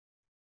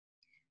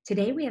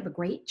Today we have a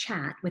great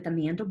chat with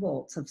Amanda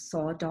Waltz of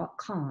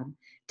saw.com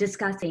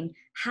discussing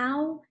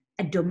how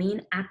a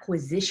domain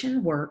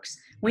acquisition works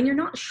when you're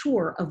not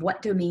sure of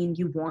what domain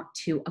you want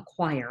to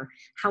acquire,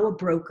 how a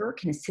broker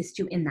can assist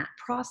you in that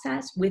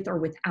process with or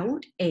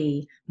without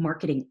a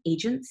marketing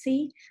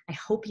agency. I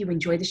hope you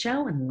enjoy the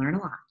show and learn a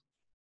lot.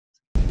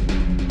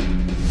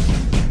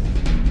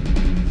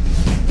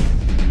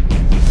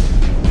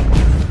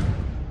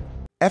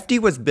 FD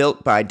was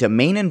built by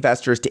domain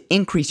investors to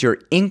increase your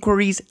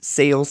inquiries,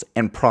 sales,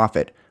 and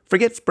profit.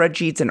 Forget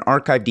spreadsheets and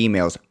archived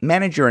emails.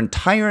 Manage your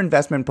entire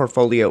investment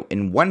portfolio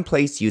in one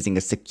place using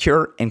a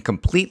secure and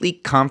completely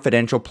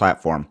confidential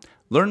platform.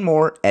 Learn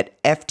more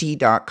at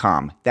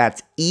FT.com.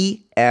 That's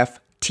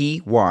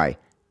EFTY,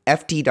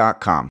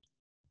 FT.com.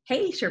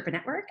 Hey, Sherpa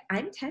Network.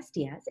 I'm Tess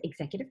Diaz,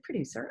 executive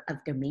producer of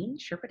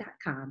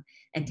DomainSherpa.com.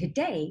 And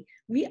today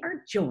we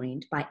are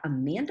joined by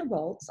Amanda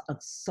Waltz of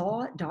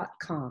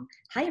saw.com.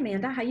 Hi,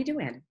 Amanda. How you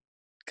doing?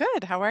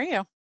 Good. How are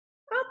you?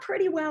 Oh,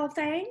 pretty well,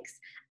 thanks.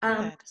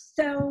 Good.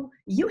 So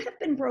you have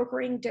been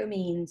brokering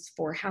domains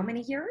for how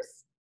many years?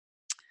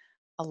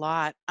 A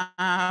lot.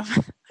 I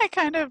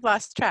kind of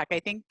lost track. I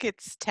think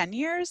it's 10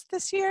 years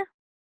this year.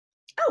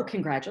 Oh,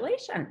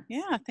 congratulations.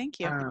 Yeah, thank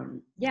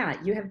you.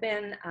 Yeah, you have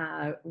been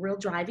a real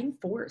driving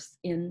force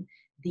in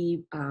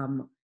the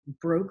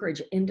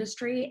brokerage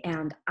industry,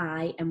 and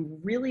I am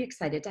really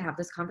excited to have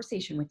this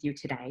conversation with you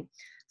today.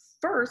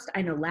 First,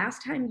 I know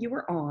last time you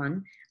were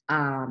on,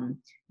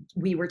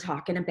 we were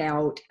talking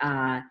about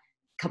a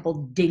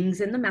couple dings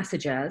in the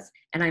messages,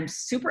 and I'm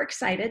super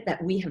excited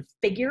that we have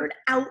figured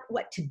out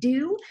what to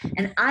do,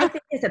 and I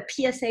think as a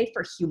PSA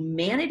for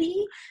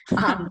humanity,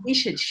 we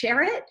should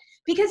share it.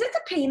 Because it's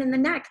a pain in the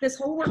neck. This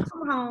whole work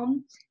from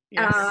home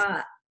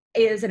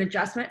is an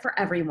adjustment for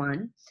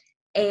everyone.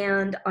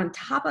 And on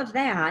top of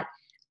that,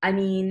 I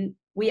mean,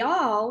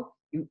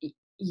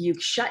 you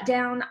shut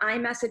down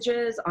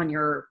iMessages on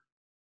your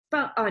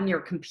phone, on your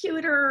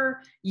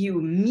computer,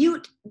 you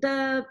mute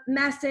the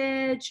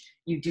message,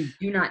 you do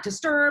not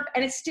disturb,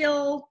 and it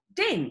still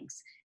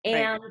dings.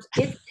 And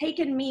It's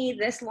taken me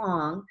this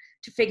long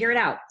to figure it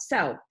out.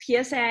 So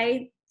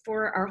PSA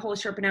for our whole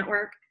Sherpa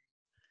network.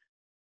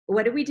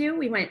 What did we do?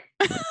 We went.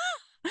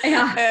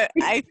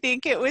 I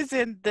think it was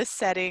in the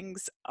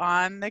settings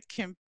on the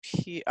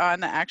on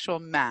the actual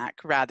Mac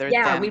rather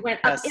than we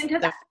went up into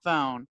the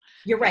phone.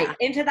 You're right,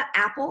 into the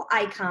Apple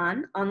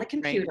icon on the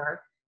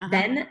computer,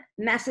 then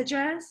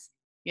messages.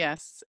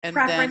 Yes, and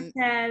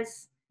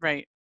preferences.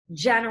 Then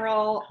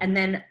general, and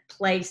then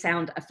play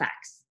sound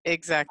effects.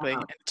 Exactly.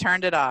 And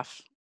turned it off.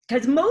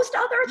 Because most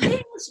other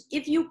things,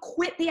 if you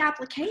quit the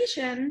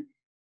application,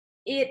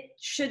 it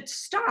should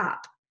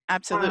stop.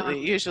 Absolutely.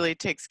 Usually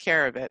takes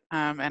care of it.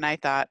 And I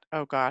thought,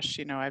 oh gosh,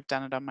 I've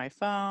done it on my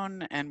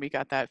phone, and we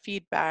got that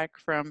feedback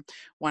from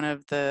one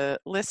of the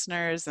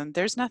listeners, and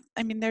there's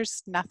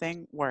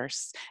nothing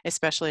worse,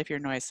 especially if you're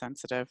noise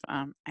sensitive.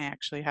 I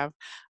actually have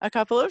a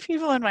couple of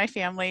people in my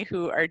family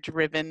who are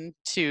driven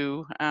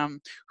to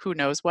who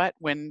knows what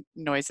when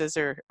noises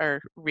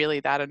are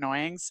really that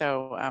annoying.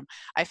 So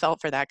I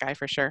felt for that guy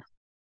for sure.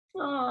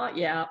 Oh,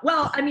 yeah.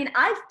 Well, I mean,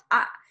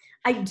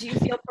 I do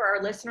feel for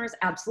our listeners,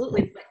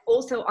 absolutely. But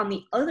also on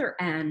the other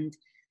end,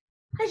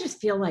 I just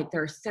feel like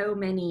there are so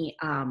many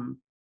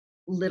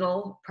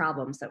little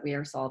problems that we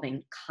are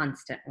solving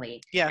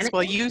constantly. Yes,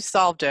 well, you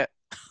solved it.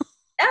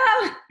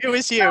 Oh, it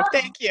was you.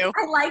 Thank you.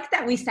 I like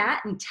that we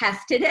sat and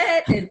tested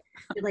it, and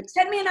you're like,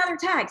 send me another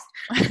text.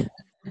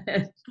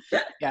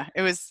 Yeah,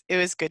 it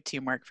was good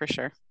teamwork for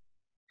sure.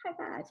 High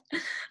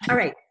five. All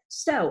right.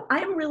 So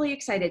I'm really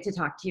excited to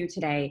talk to you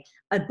today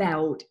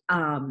about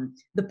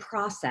the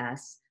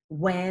process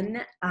when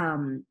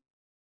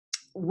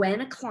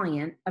a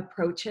client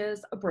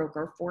approaches a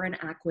broker for an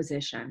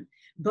acquisition,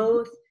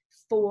 both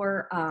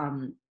for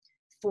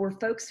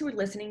folks who are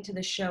listening to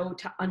the show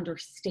to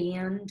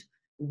understand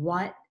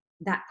what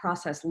that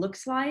process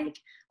looks like,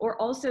 or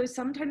also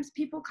sometimes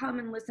people come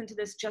and listen to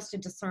this just to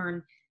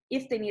discern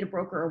if they need a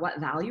broker or what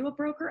value a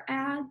broker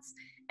adds.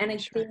 And I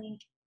think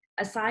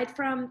aside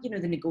from,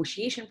 the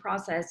negotiation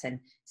process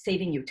and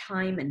saving you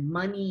time and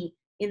money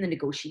in the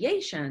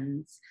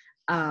negotiations,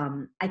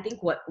 I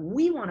think what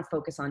we want to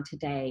focus on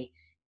today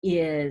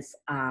is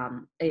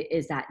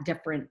that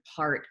different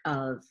part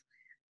of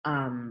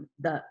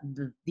the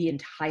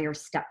entire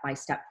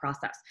step-by-step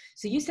process.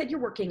 So you said you're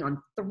working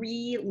on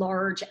 3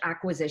 large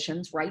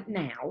acquisitions right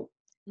now,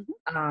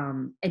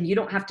 and you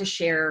don't have to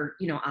share,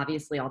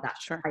 obviously all that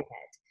private.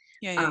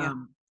 Yeah.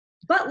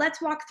 But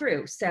let's walk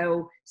through.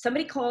 So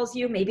somebody calls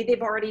you, maybe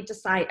they've already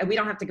decided, we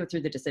don't have to go through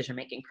the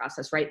decision-making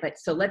process, right? But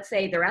so let's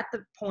say they're at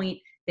the point,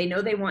 they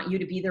know they want you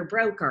to be their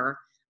broker.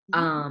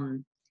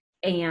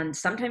 And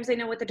sometimes they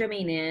know what the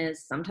domain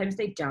is, sometimes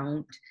they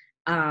don't.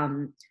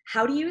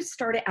 How do you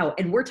start it out?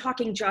 And we're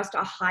talking just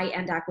a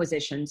high-end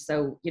acquisition.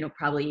 So,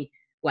 probably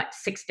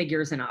 6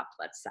 figures and up,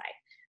 let's say.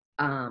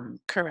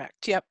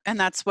 Correct. Yep. And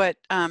that's what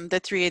the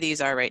 3 of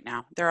these are right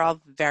now. They're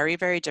all very,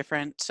 very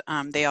different.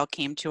 They all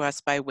came to us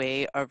by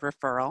way of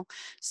referral.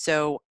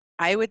 So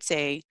I would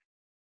say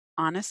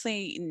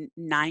honestly,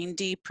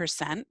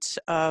 90%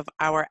 of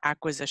our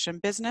acquisition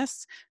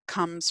business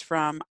comes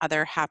from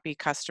other happy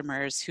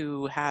customers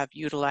who have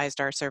utilized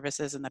our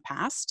services in the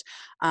past.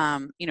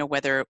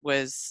 Whether it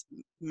was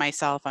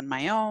myself on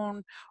my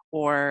own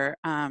or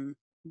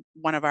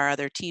one of our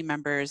other team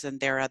members and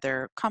their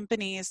other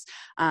companies,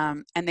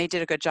 and they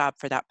did a good job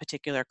for that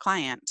particular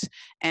client.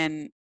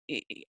 And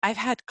I've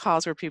had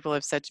calls where people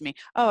have said to me,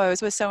 "Oh, I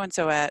was with so and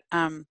so at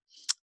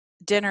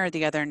dinner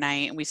the other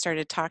night, and we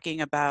started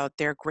talking about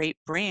their great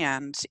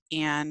brand,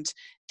 and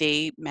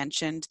they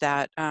mentioned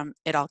that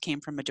it all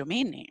came from a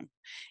domain name,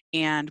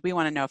 and we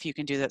want to know if you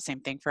can do that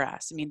same thing for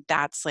us." I mean,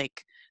 that's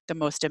like the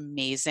most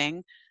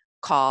amazing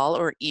call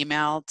or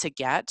email to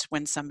get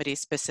when somebody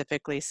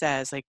specifically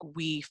says, like,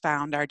 we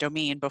found our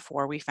domain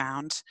before we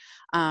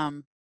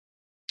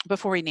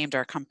named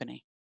our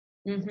company.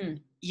 Mm-hmm.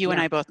 You and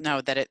Yeah. I both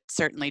know that it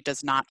certainly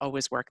does not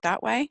always work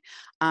that way.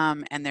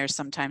 And there's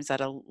sometimes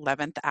that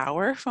 11th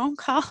hour phone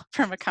call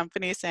from a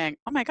company saying,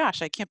 "Oh my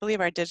gosh, I can't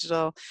believe our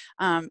digital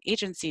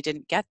agency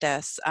didn't get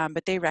this,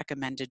 but they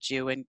recommended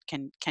you, and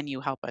can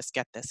you help us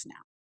get this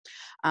now?"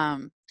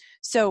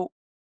 So,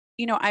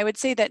 I would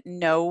say that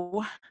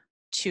no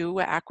two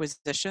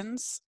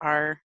acquisitions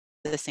are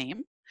the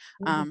same.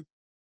 Mm-hmm. Um,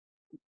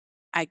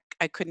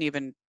 I couldn't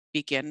even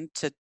begin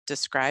to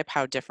describe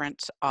how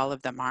different all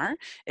of them are,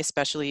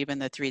 especially even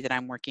the three that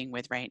I'm working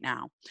with right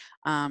now.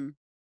 Um,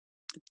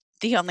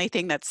 the only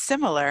thing that's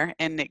similar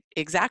and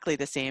exactly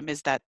the same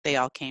is that they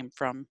all came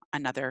from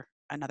another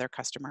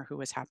customer who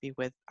was happy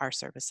with our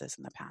services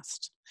in the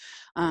past.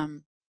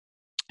 Um,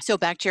 so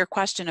back to your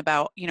question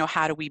about,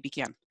 how do we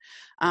begin?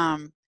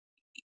 Um,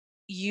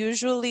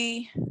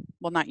 Usually,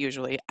 well, not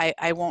usually,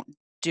 I won't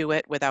do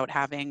it without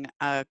having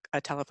a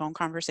telephone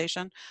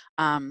conversation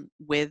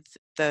with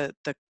the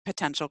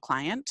potential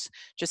client,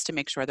 just to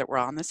make sure that we're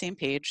all on the same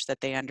page, that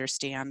they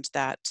understand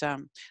that,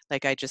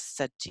 like I just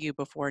said to you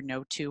before,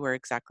 no two are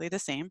exactly the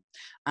same.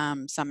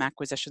 Some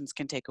acquisitions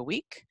can take a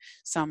week,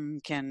 some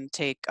can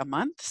take a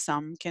month,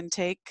 some can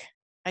take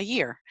a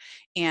year,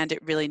 and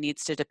it really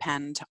needs to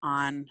depend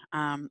on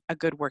a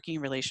good working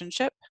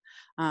relationship.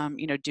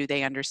 Do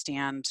they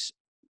understand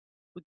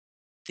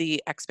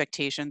the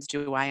expectations?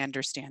 Do I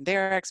understand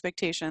their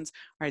expectations?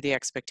 Are the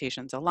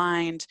expectations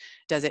aligned?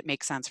 Does it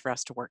make sense for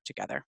us to work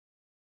together?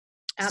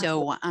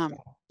 Absolutely.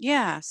 So,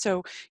 yeah,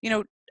 so, you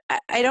know,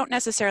 I don't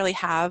necessarily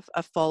have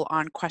a full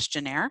on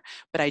questionnaire,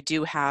 but I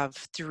do have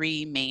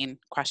three main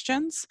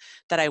questions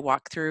that I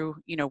walk through,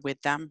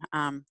 with them.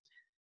 And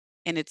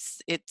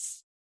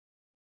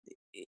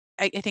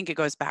I think it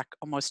goes back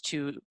almost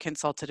to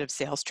consultative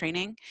sales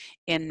training,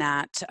 in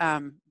that,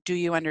 do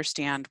you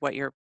understand what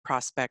your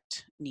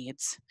prospect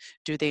needs?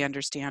 Do they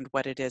understand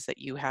what it is that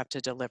you have to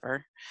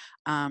deliver?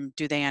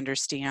 Do they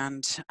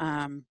understand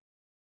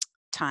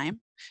time?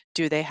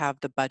 Do they have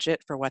the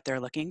budget for what they're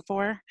looking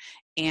for?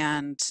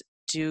 And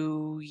if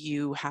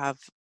you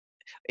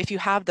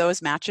have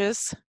those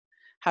matches,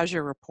 how's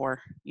your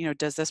rapport?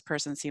 Does this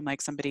person seem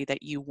like somebody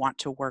that you want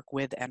to work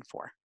with and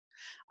for?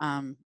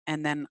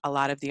 And then a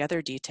lot of the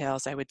other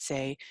details, I would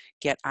say,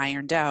 get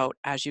ironed out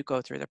as you go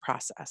through the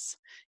process.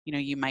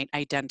 You might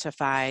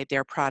identify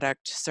their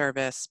product,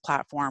 service,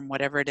 platform,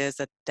 whatever it is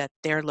that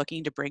they're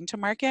looking to bring to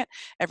market.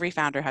 Every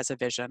founder has a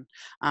vision.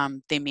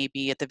 They may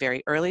be at the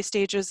very early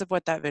stages of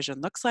what that vision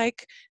looks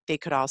like. They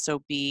could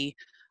also be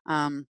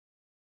um,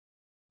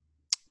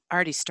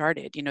 already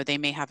started. They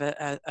may have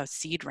a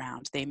seed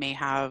round.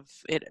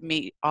 It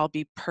may all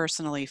be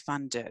personally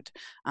funded.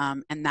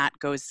 And that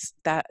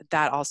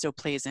also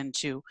plays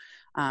into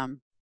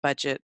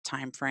budget,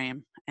 time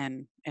frame,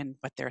 and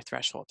what their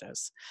threshold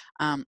is.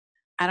 um,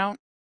 i don't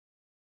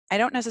I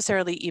don't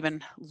necessarily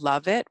even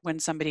love it when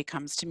somebody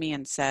comes to me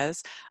and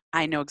says,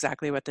 "I know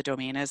exactly what the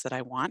domain is that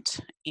I want,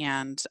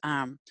 and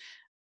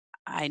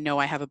I know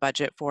I have a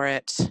budget for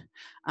it,"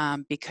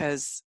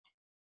 because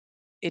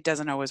it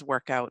doesn't always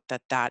work out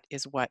that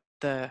is what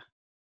the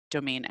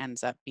domain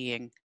ends up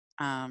being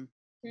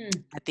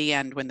Mm. at the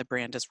end when the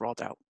brand is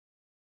rolled out.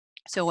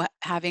 So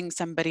having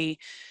somebody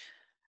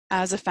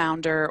as a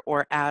founder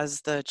or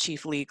as the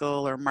chief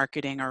legal or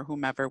marketing or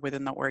whomever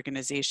within the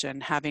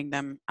organization, having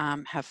them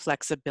have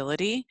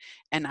flexibility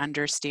and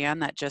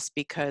understand that just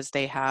because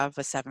they have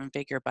a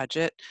 7-figure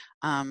budget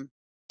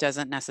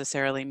doesn't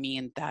necessarily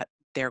mean that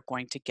they're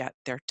going to get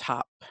their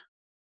top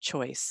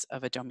choice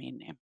of a domain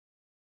name.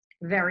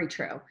 Very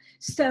true.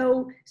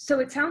 So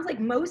it sounds like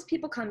most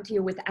people come to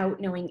you without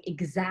knowing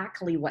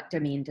exactly what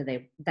domain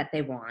that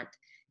they want.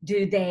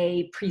 Do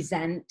they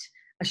present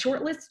a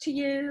short list to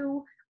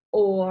you,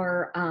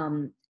 or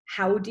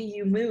how do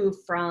you move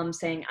from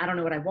saying I don't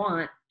know what I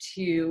want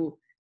to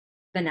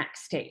the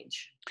next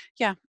stage?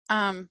 Yeah.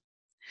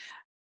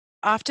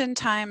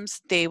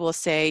 Oftentimes they will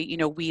say,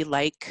 we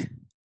like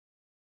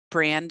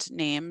brand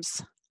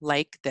names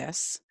like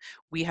this.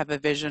 We have a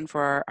vision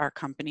for our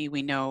company.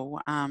 We know,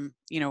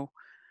 we know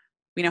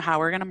how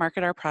we're going to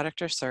market our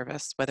product or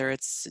service, whether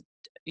it's,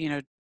 you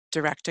know,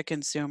 direct to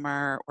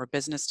consumer or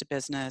business to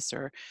business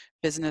or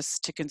business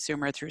to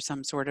consumer through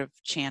some sort of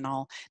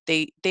channel,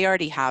 they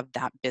already have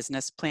that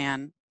business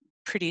plan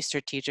pretty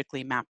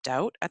strategically mapped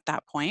out at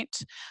that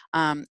point.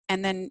 And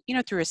then,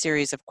 through a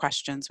series of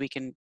questions, we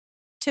can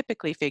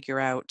typically figure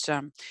out,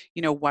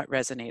 what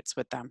resonates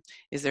with them.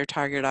 Is their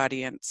target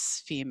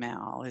audience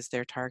female? Is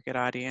their target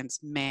audience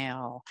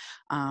male?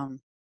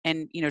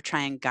 And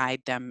try and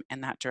guide them in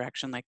that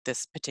direction. Like,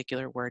 this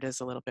particular word is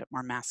a little bit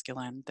more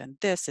masculine than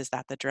this. Is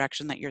that the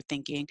direction that you're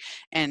thinking?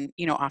 And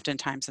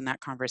oftentimes in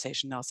that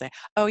conversation they'll say,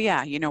 oh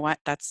yeah, you know what,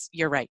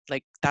 you're right,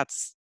 like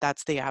that's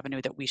the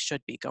avenue that we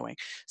should be going.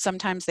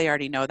 Sometimes they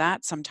already know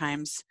that,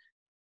 sometimes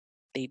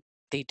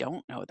they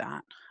don't know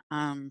that.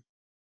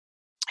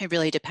 It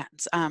really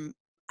depends. I'm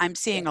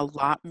seeing a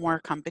lot more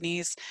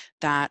companies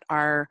that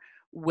are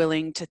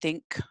willing to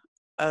think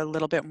a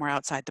little bit more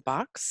outside the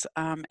box,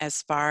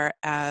 as far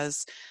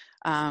as,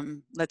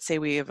 let's say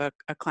we have a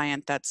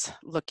client that's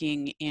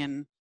looking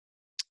in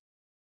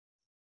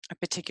a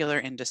particular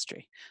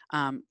industry,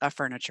 a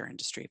furniture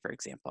industry, for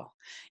example,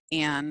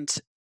 and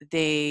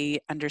they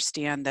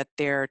understand that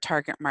their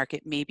target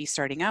market may be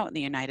starting out in the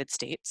United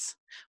States,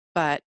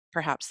 but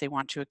perhaps they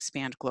want to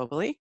expand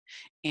globally,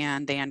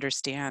 and they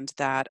understand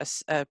that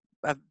a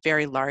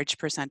very large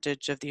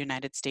percentage of the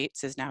United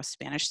States is now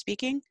Spanish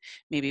speaking.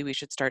 Maybe we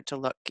should start to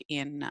look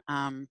in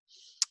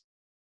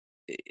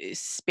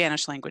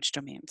Spanish language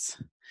domains.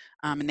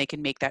 And they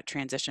can make that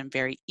transition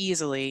very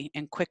easily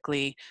and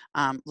quickly,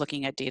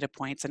 looking at data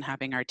points and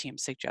having our team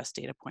suggest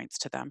data points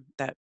to them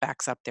that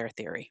backs up their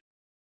theory.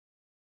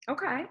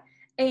 Okay.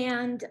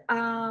 And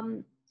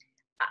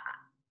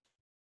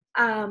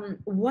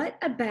what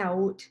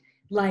about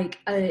like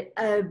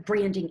a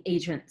branding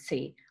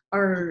agency?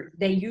 Are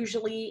they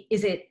usually,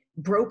 is it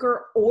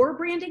broker or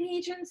branding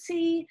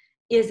agency?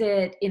 Is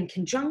it in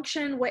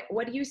conjunction?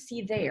 What do you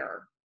see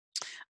there?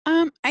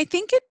 I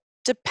think it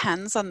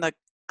depends on the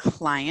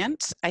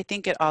client. I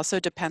think it also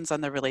depends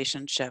on the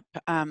relationship.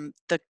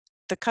 The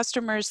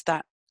customers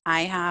that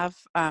I have,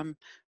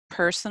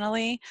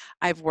 personally,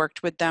 I've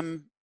worked with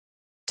them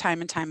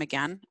time and time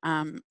again,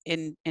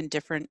 in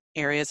different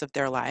areas of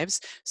their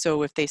lives.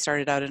 So if they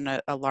started out in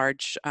a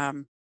large,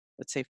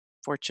 let's say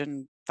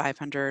Fortune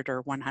 500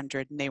 or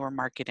 100, and they were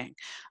marketing,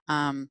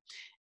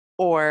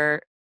 or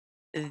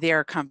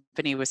their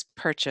company was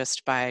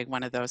purchased by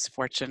one of those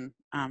Fortune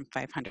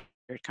 500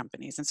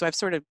 companies. And so I've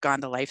sort of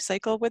gone the life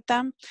cycle with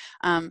them.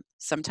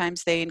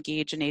 Sometimes they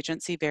engage an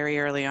agency very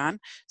early on.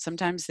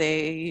 Sometimes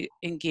they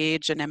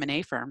engage an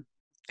M&A firm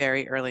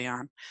very early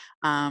on.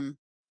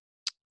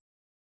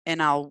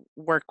 And I'll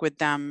work with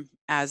them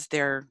as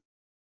they're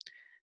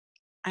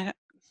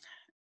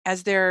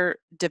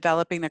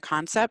developing the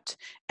concept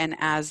and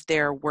as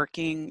they're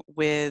working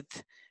with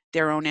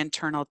their own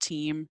internal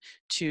team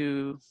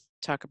to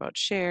talk about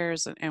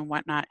shares and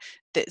whatnot.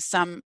 That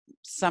some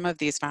of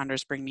these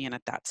founders bring me in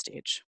at that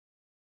stage.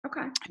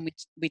 Okay. And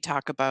we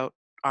talk about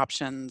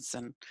options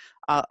and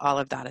all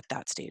of that at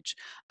that stage.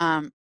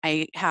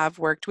 I have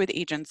worked with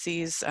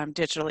agencies,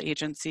 digital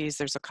agencies.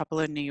 There's a couple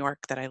in New York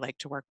that I like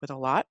to work with a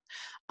lot.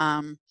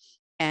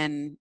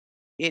 And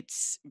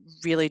it's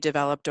really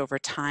developed over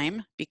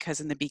time,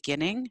 because in the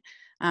beginning,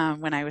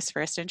 when I was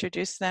first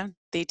introduced to them,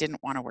 they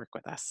didn't want to work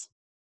with us.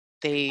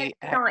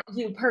 Not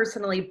you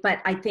personally, but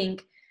I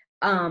think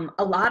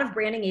a lot of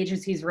branding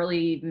agencies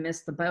really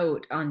miss the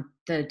boat on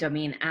the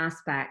domain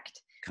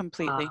aspect.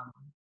 Completely.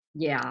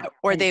 Yeah.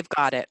 Or they've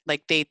got it.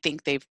 Like, they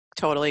think they've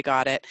totally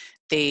got it.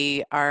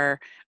 They are,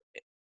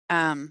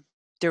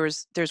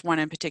 there's one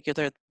in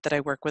particular that I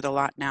work with a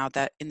lot now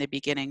that in the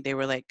beginning they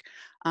were like,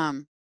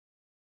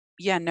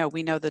 yeah, no,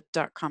 we know that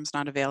 .com's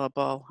not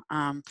available.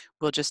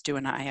 We'll just do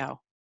an IO.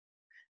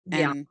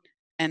 Yeah.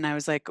 And I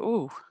was like,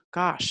 oh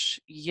gosh,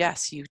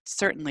 yes, you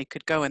certainly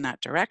could go in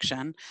that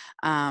direction.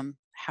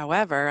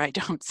 However, I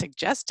don't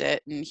suggest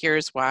it. And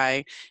here's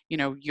why,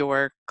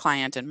 your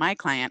client and my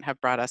client have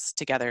brought us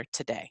together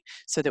today,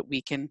 so that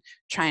we can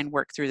try and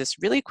work through this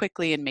really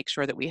quickly and make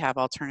sure that we have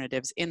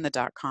alternatives in the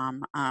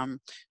 .com.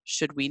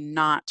 Should we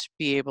not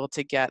be able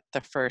to get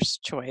the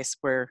first choice,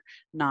 we're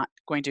not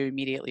going to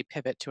immediately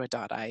pivot to a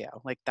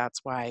 .io. Like, that's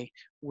why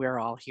we're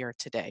all here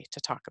today to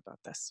talk about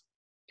this.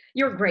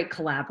 You're a great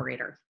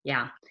collaborator.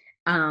 Yeah.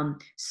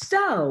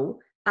 So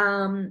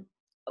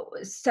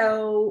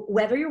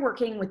whether you're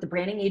working with the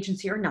branding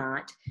agency or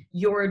not,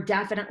 you're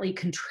definitely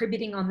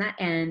contributing on that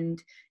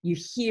end. You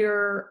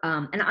hear,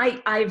 and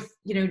I've,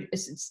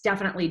 it's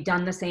definitely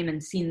done the same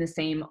and seen the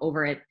same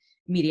over at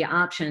Media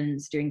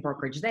Options doing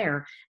brokerage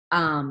there.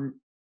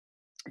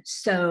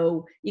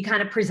 So you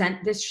kind of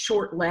present this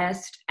short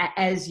list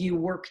as you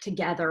work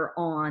together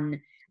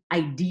on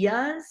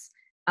ideas,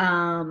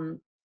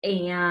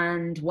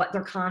 and what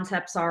their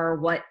concepts are,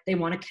 what they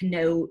want to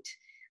connote,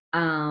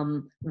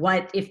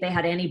 what, if they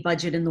had any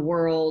budget in the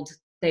world,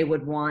 they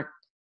would want,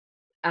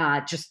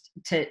 just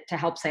to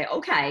help say,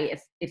 okay,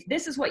 if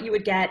this is what you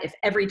would get if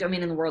every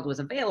domain in the world was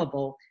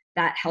available,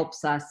 that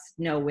helps us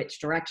know which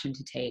direction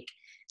to take.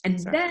 And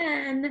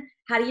then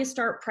how do you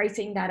start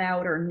pricing that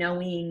out, or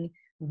knowing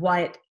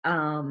what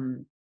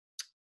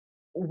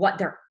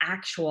their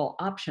actual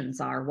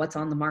options are, what's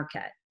on the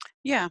market.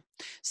 Yeah.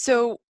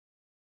 So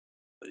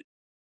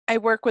I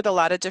work with a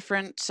lot of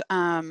different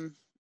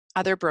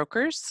other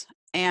brokers,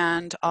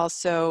 and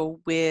also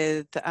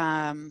with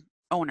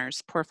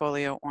owners,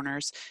 portfolio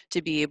owners,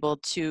 to be able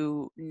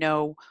to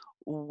know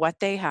what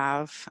they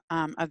have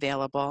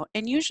available.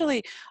 And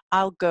usually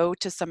I'll go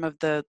to some of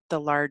the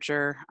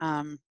larger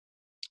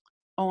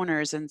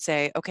owners and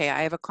say, okay,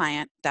 I have a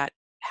client that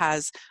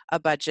has a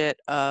budget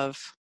of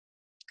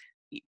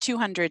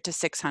 200 to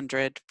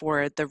 600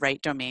 for the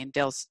right domain.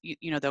 They'll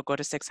go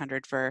to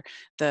 600 for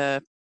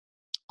the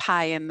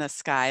pie in the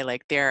sky,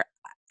 like their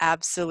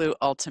absolute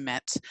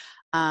ultimate.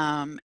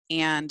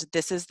 And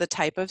this is the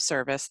type of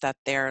service that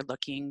they're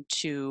looking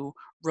to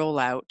roll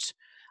out.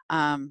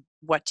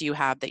 What do you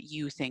have that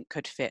you think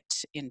could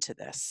fit into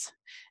this?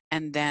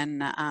 And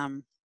then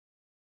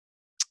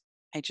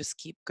I just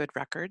keep good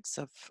records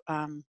of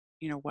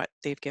what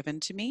they've given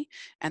to me.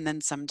 And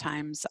then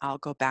sometimes I'll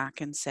go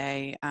back and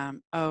say,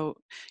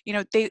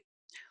 they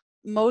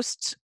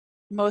most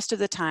of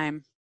the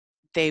time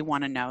they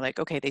want to know, like,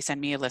 okay, they send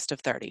me a list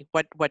of 30.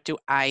 What do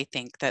I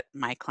think that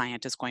my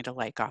client is going to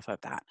like off of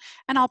that?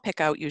 And I'll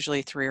pick out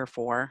usually 3 or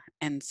 4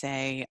 and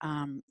say,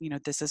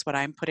 this is what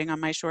I'm putting on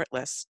my short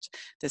list.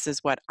 This is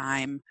what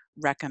I'm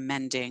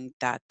recommending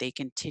that they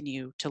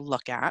continue to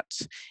look at.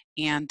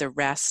 And the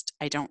rest,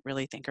 I don't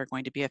really think are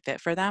going to be a fit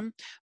for them.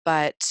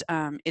 But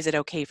is it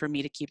okay for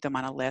me to keep them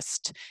on a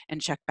list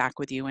and check back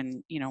with you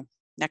and,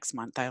 next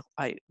month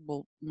I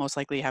will most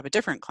likely have a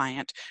different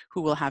client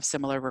who will have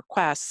similar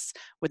requests.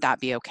 Would that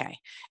be okay?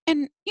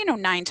 And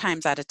 9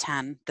 times out of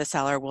 10 the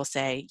seller will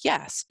say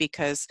yes,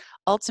 because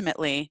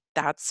ultimately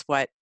that's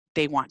what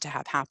they want to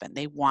have happen.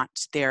 They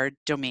want their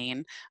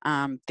domain,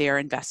 their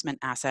investment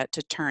asset,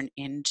 to turn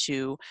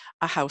into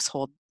a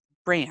household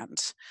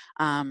brand,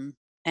 and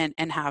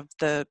have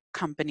the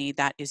company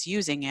that is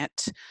using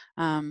it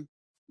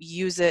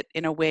use it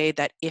in a way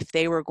that if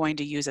they were going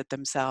to use it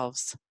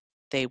themselves,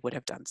 they would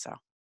have done so.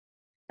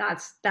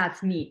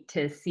 That's neat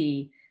to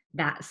see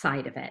that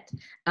side of it.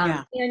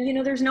 Yeah.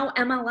 And there's no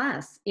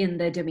MLS in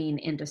the domain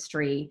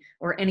industry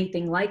or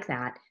anything like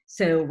that.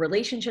 So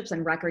relationships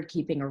and record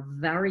keeping are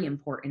very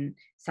important.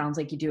 Sounds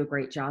like you do a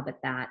great job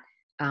at that.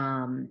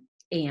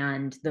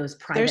 And those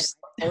private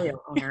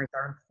portfolio owners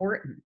are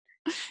important.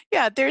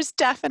 Yeah, there's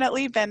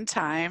definitely been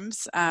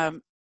times.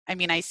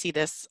 I see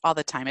this all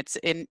the time.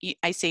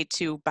 I say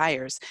to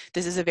buyers,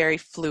 this is a very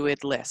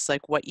fluid list.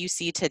 Like, what you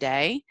see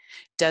today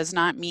does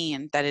not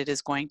mean that it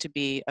is going to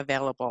be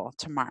available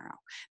tomorrow.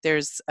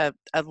 There's a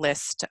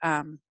list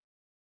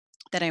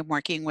that I'm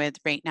working with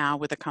right now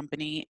with a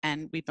company,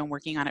 and we've been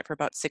working on it for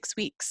about 6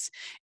 weeks.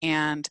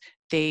 And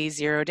they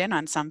zeroed in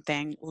on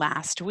something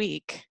last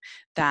week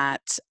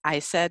that I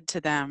said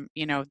to them,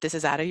 this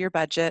is out of your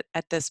budget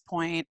at this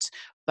point,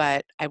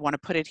 but I want to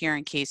put it here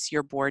in case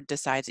your board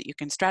decides that you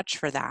can stretch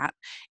for that.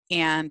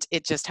 And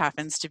it just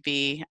happens to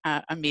be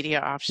a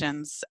media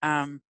options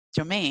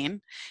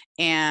domain.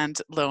 And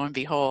lo and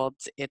behold,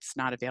 it's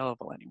not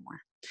available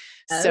anymore.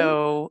 Oh.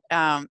 So,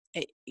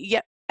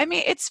 yeah,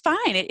 it's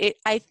fine.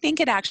 I think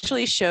it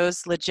actually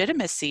shows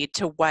legitimacy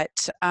to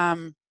what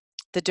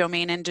the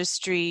domain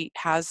industry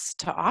has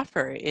to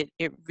offer. It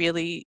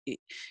really,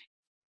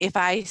 if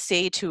I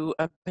say to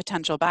a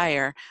potential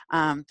buyer,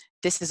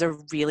 this is a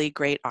really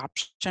great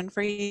option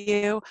for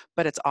you,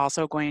 but it's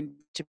also going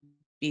to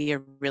be a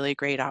really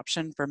great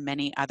option for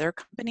many other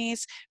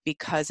companies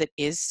because it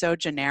is so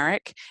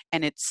generic,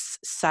 and it's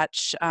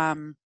such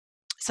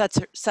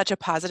a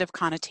positive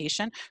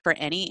connotation for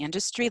any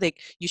industry.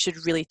 Like, you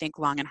should really think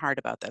long and hard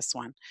about this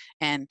one.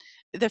 And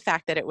the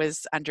fact that it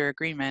was under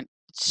agreement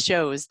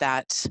shows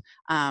that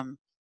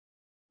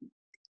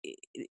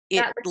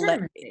That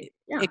legitimacy.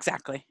 Yeah.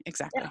 Exactly.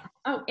 Yeah.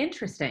 Oh,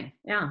 interesting.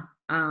 Yeah.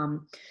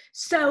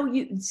 So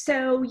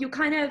you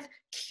kind of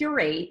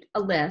curate a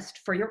list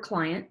for your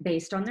client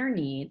based on their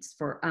needs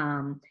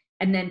and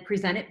then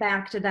present it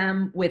back to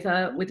them with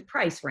a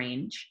price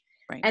range.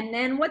 Right. And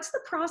then what's the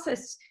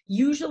process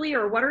usually,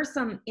 or what are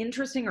some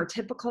interesting or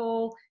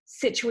typical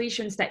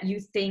situations that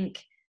you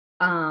think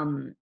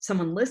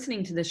someone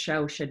listening to the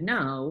show should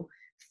know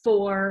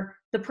for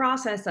the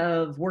process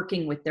of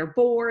working with their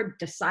board,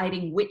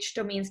 deciding which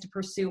domains to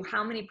pursue?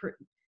 How many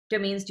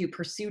domains do you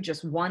pursue?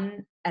 Just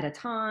one at a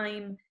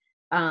time?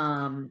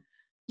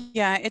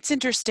 Yeah, it's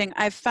interesting.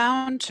 I've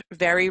found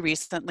very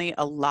recently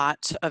a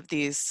lot of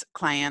these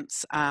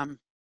clients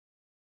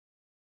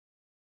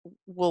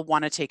will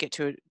want to take it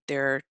to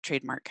their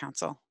trademark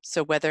counsel.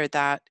 So whether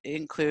that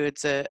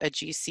includes a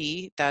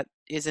GC that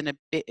is an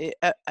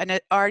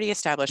already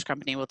established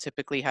company will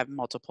typically have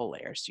multiple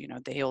layers.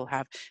 They'll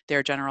have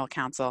their general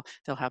counsel,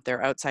 they'll have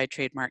their outside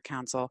trademark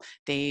counsel,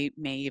 they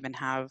may even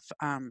have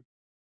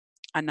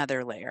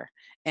another layer.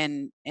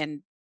 And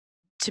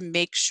to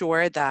make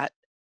sure that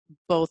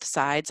both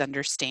sides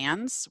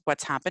understands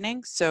what's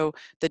happening. So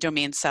the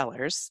domain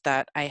sellers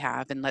that I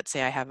have, and let's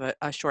say I have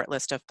a short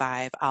list of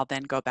 5, I'll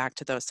then go back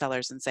to those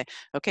sellers and say,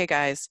 okay,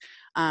 guys,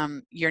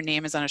 your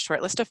name is on a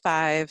short list of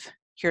 5.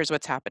 here's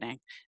what's happening.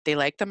 They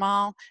like them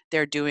all.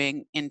 They're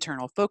doing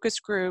internal focus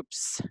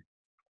groups,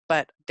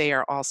 but they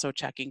are also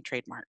checking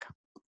trademark.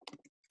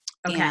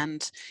 Okay.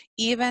 And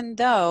even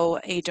though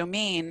a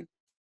domain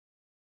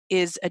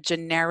is a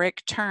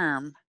generic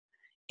term,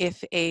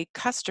 if a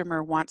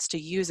customer wants to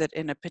use it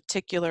in a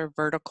particular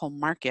vertical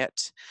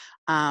market,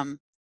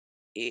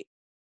 it,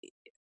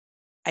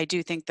 I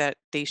do think that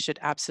they should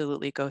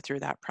absolutely go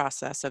through that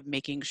process of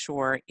making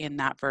sure in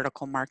that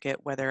vertical market,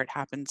 whether it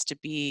happens to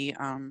be,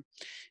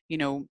 you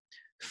know,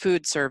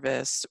 food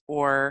service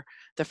or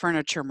the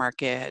furniture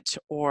market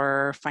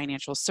or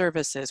financial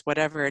services,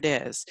 whatever it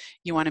is,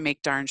 you want to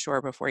make darn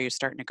sure before you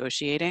start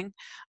negotiating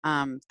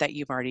that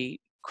you've already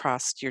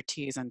crossed your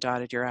T's and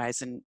dotted your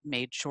I's and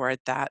made sure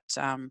that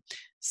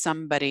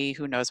somebody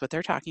who knows what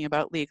they're talking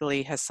about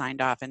legally has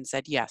signed off and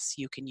said, yes,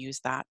 you can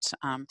use that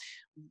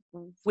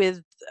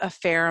with a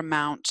fair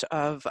amount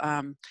of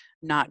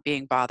not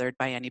being bothered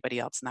by anybody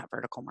else in that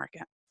vertical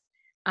market.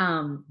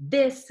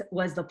 This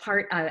was the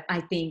part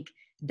I think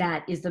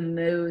that is the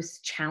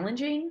most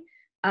challenging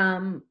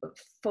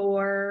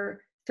for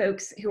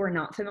folks who are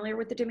not familiar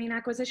with the domain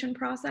acquisition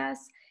process.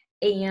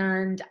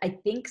 And I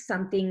think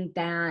something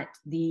that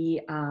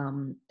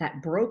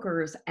that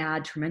brokers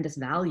add tremendous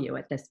value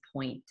at this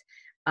point.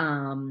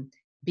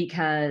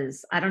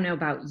 Because I don't know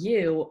about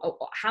you,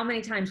 how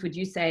many times would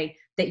you say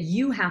that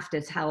you have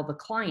to tell the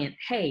client,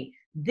 hey,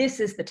 this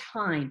is the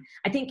time?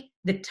 I think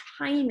the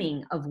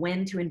timing of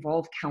when to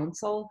involve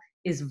counsel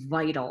is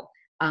vital,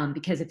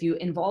 because if you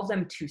involve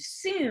them too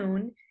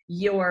soon,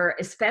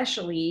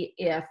 especially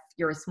if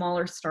you're a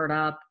smaller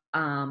startup,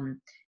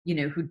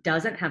 who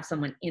doesn't have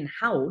someone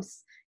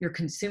in-house, you're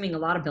consuming a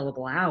lot of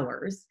billable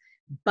hours,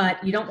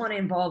 but you don't want to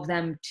involve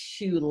them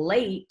too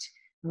late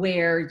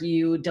where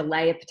you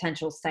delay a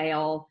potential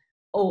sale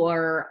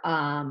or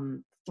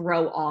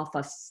throw off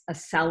a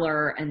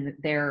seller and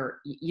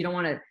you don't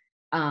want to,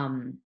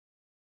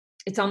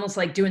 it's almost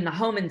like doing the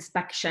home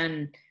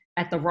inspection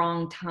at the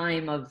wrong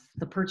time of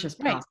the purchase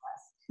process.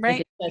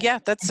 Right. Like Yeah,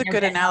 that's a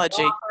good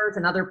analogy. Offers,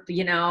 another,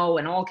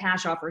 an all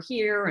cash offer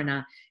here and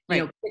a,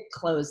 quick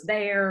close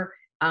there.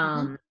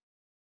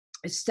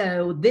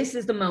 So this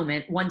is the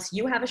moment, once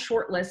you have a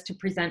short list to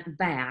present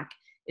back,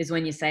 is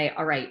when you say,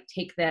 all right,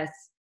 take this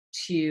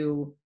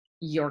to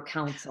your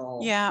counsel.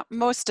 Yeah,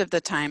 most of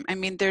the time. I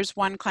mean, there's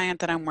one client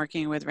that I'm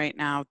working with right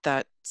now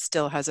that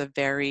still has a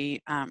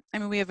very,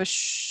 we have a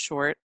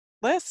short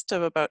list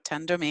of about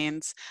 10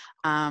 domains,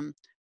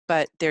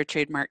 but their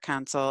trademark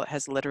counsel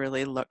has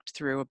literally looked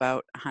through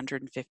about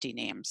 150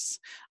 names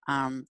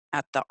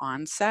at the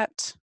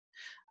onset.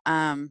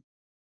 And,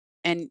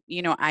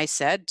 I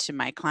said to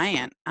my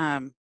client,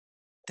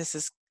 this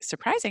is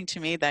surprising to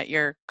me that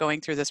you're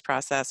going through this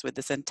process with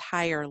this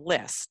entire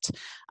list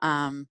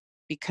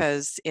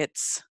because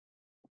it's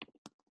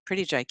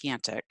pretty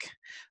gigantic.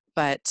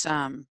 But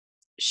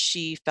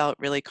she felt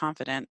really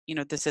confident.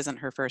 This isn't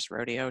her first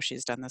rodeo.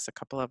 She's done this a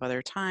couple of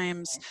other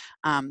times,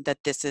 that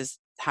this is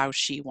how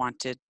she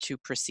wanted to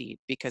proceed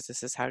because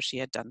this is how she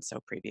had done so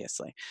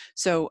previously.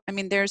 So,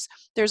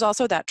 there's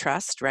also that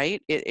trust,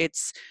 right?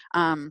 It's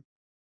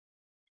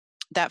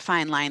that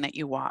fine line that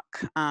you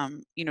walk.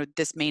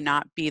 This may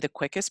not be the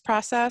quickest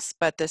process,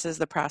 but this is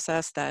the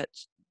process that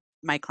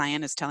my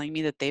client is telling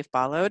me that they've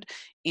followed,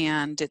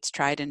 and it's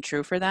tried and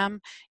true for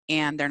them,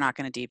 and they're not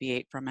going to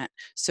deviate from it.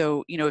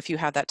 So, if you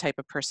have that type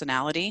of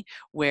personality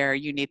where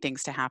you need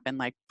things to happen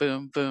like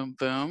boom, boom,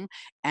 boom,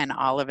 and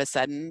all of a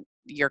sudden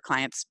your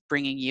client's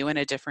bringing you in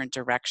a different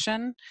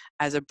direction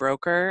as a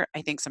broker,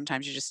 I think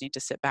sometimes you just need to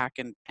sit back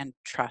and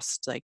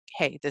trust, like,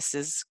 hey, this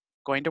is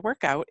going to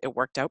work out. It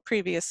worked out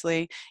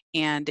previously,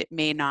 and it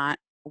may not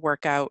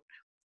work out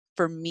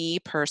for me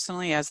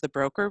personally as the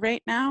broker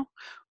right now,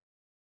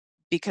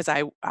 because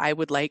I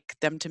would like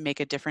them to make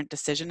a different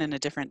decision in a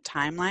different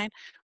timeline.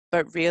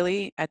 But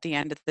really, at the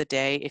end of the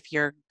day, if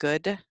you're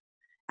good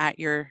at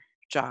your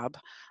job,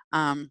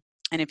 and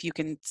if you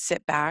can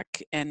sit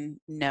back and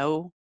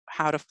know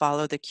how to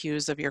follow the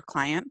cues of your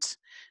client,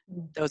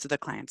 those are the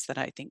clients that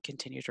I think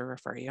continue to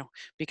refer you,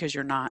 because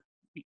you're not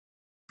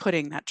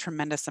putting that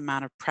tremendous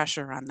amount of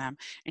pressure on them,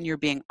 and you're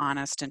being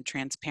honest and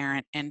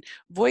transparent and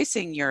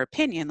voicing your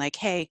opinion, like,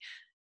 hey,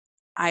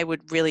 I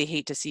would really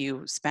hate to see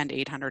you spend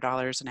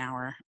 $800 an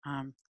hour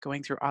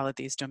going through all of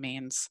these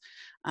domains.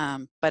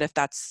 But if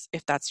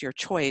that's your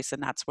choice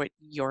and that's what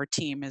your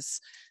team is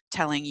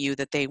telling you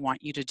that they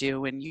want you to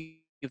do, and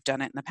you've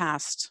done it in the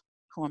past,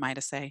 who am I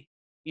to say?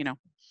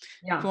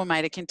 Yeah. Who am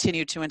I to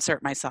continue to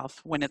insert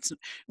myself when it's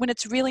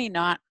really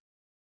not?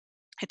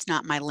 It's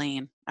not my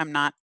lane. I'm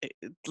not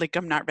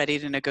ready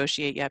to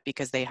negotiate yet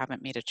because they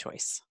haven't made a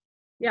choice.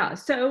 Yeah.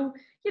 So,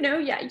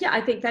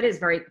 I think that is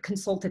very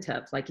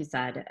consultative, like you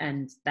said,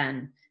 and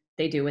then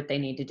they do what they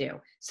need to do.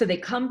 So they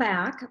come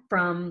back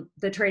from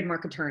the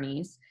trademark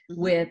attorneys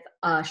with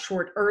a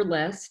shorter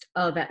list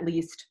of at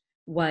least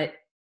what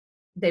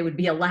they would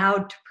be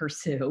allowed to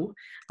pursue.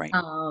 Right.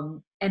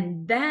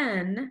 And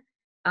then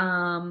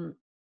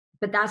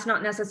but that's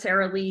not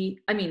necessarily,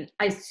 I mean,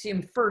 I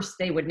assume first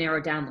they would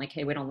narrow down like,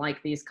 hey, we don't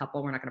like these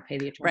couple. We're not going to pay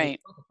the attorney Right.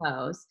 for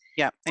those.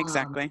 Yeah,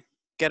 exactly.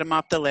 Get them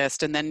off the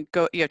list, and then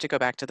you have to go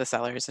back to the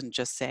sellers and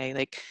just say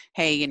like,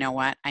 hey, you know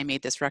what? I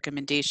made this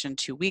recommendation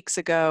 2 weeks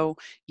ago.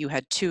 You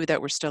had 2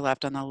 that were still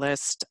left on the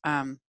list.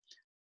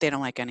 They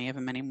don't like any of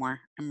them anymore.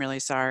 I'm really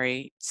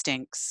sorry.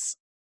 Stinks.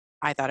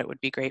 I thought it would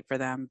be great for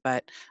them,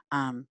 but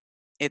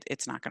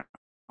it's not going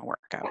to work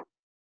out.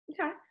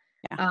 Okay.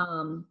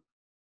 Yeah.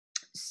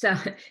 So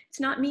it's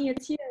not me,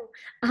 it's you.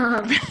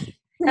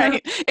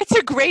 Right. It's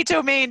a great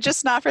domain,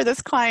 just not for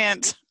this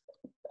client.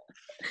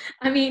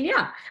 I mean,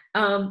 yeah.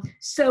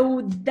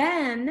 So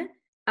then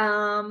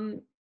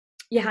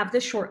you have the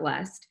short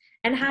list.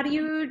 And how do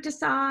you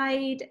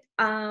decide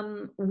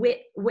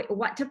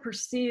what to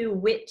pursue,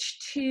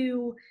 which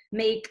to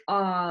make?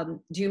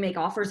 Do you make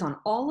offers on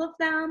all of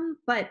them,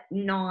 but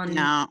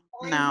No.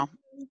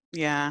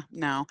 Yeah,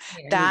 no.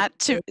 Yeah,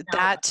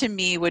 That to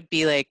me would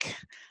be like,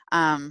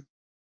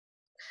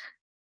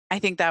 I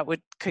think that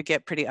could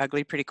get pretty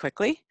ugly pretty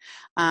quickly.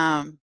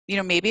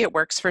 Maybe it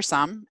works for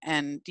some,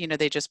 and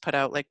they just put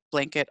out like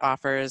blanket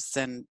offers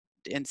and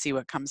see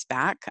what comes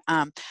back.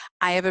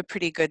 I have a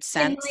pretty good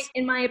sense.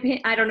 In my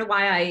opinion, I don't know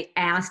why I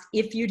asked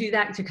if you do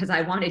that, because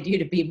I wanted you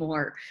to be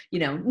more,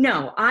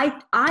 no,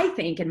 I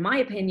think in my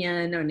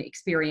opinion and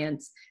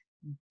experience,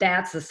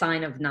 that's a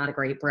sign of not a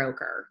great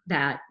broker.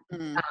 That,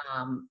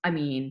 I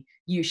mean,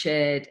 you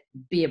should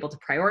be able to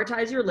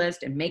prioritize your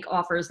list and make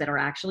offers that are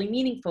actually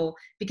meaningful,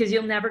 because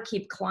you'll never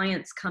keep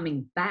clients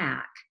coming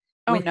back.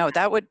 Oh no,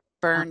 that would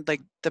burn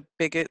like the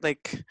biggest,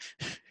 like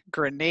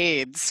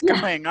grenades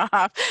going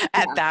off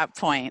at that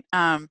point.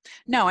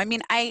 No, I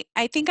mean, I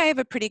think I have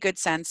a pretty good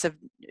sense of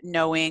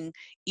knowing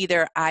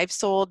either I've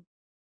sold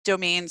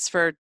domains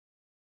for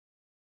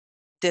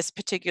this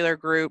particular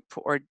group,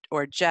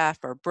 or Jeff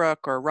or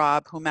Brooke or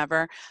Rob,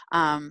 whomever.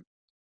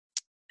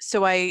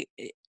 So I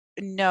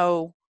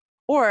know,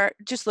 or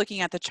just looking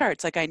at the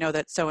charts, like I know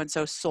that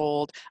so-and-so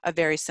sold a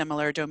very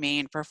similar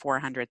domain for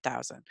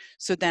 400,000.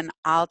 So then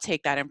I'll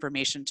take that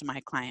information to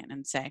my client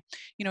and say,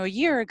 a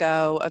year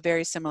ago, a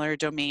very similar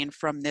domain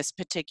from this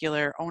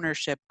particular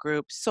ownership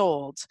group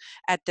sold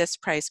at this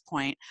price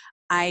point.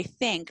 I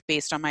think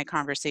based on my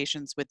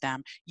conversations with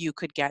them, you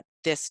could get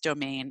this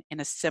domain in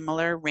a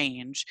similar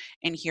range,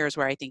 and here's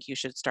where I think you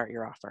should start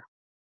your offer.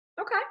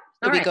 Okay.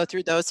 So we go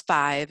through those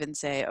 5 and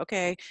say,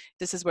 okay,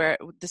 this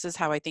is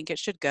how I think it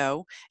should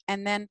go.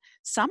 And then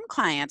some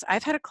clients,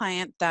 I've had a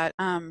client that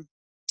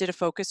did a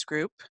focus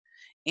group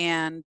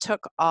and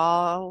took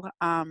all,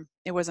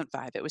 it wasn't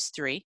 5, it was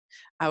 3,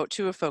 out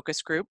to a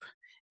focus group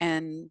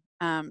and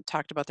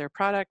talked about their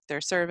product,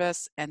 their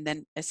service, and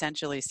then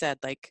essentially said,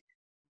 like,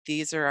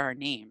 these are our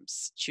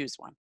names, choose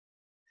one.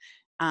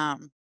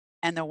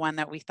 And the one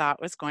that we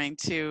thought was going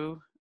to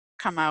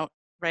come out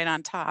right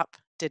on top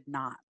did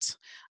not,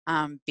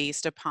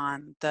 based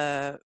upon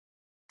the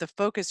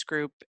focus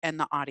group and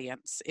the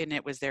audience, and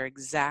it was their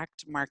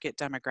exact market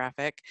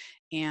demographic,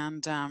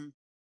 and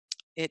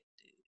it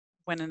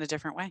went in a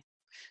different way.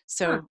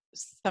 So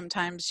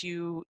sometimes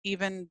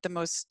even the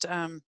most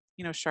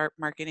sharp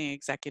marketing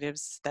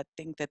executives that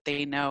think that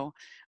they know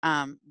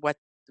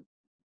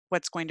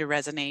what's going to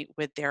resonate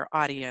with their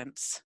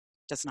audience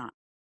does not.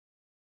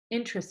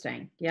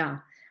 Interesting. Yeah.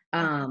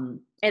 And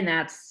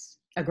that's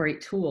a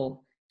great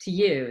tool to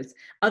use.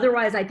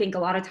 Otherwise, I think a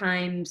lot of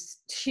times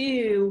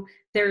too,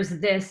 there's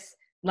this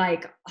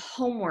like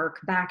homework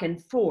back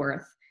and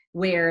forth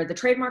where the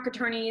trademark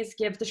attorneys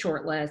give the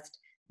short list,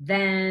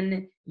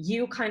 then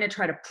you kind of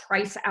try to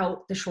price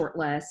out the short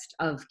list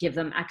of give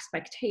them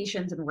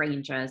expectations and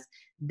ranges,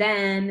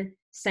 then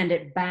send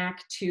it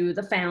back to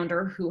the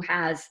founder who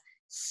has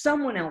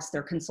someone else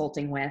they're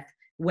consulting with,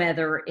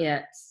 whether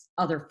it's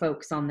other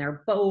folks on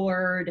their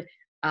board,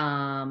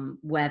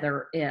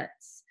 whether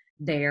it's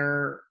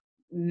their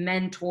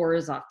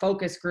mentors, a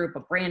focus group, a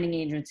branding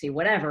agency,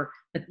 whatever,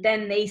 but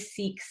then they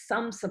seek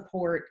some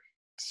support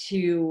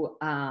to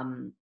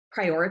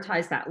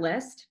prioritize that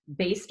list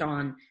based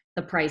on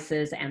the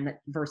prices and the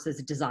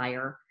versus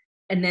desire.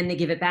 And then they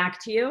give it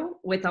back to you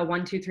with a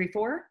 1, 2, 3,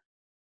 4.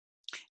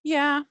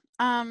 Yeah.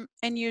 And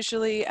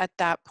usually at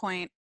that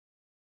point,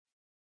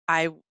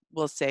 I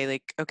will say,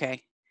 like,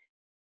 okay,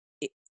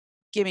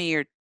 give me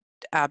your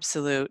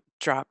absolute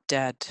drop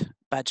dead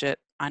budget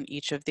on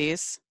each of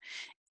these,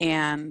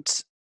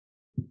 and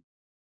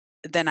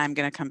then I'm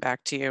going to come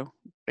back to you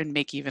and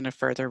make even a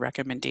further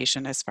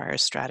recommendation as far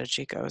as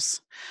strategy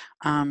goes.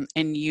 And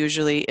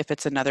usually if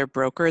it's another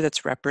broker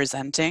that's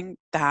representing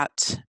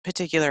that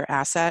particular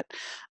asset,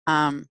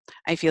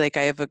 I feel like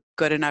I have a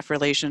good enough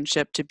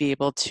relationship to be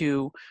able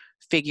to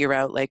figure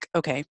out, like,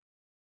 okay,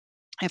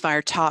 if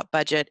our top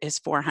budget is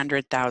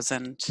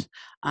 400,000,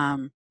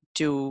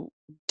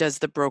 does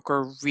the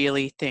broker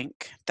really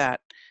think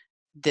that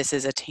this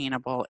is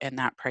attainable in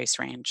that price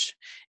range?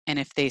 And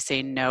if they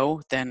say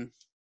no, then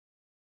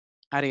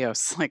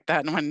adios. Like,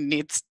 that one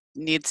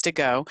needs to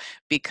go,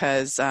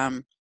 because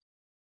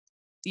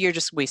you're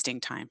just wasting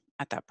time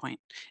at that point.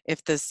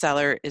 If the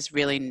seller is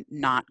really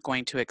not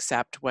going to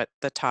accept what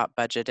the top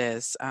budget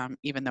is,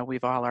 even though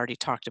we've all already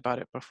talked about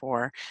it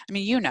before. I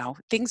mean,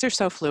 things are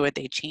so fluid,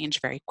 they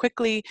change very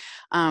quickly.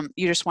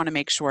 You just want to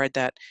make sure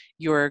that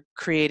you're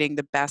creating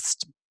the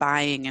best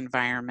buying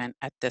environment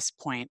at this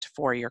point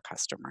for your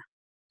customer.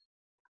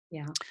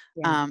 Yeah.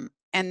 Yeah.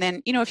 And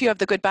then, if you have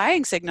the good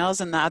buying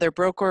signals and the other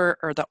broker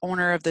or the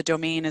owner of the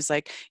domain is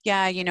like,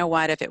 yeah, you know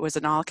what, if it was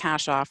an all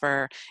cash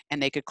offer and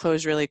they could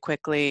close really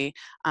quickly,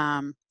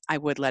 I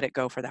would let it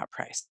go for that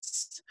price.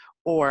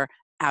 Or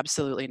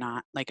absolutely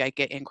not. Like, I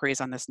get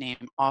inquiries on this name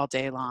all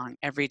day long,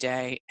 every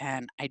day,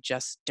 and I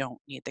just don't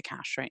need the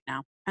cash right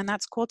now. And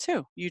that's cool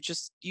too. You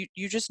just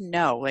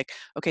know, like,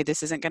 okay,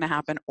 this isn't going to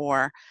happen,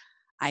 or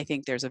I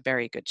think there's a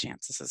very good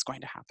chance this is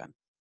going to happen.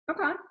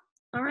 Okay.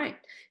 All right.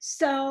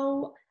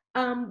 So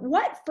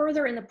what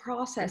further in the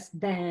process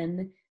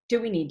then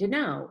do we need to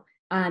know?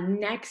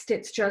 Next,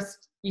 it's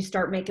just you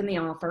start making the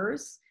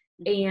offers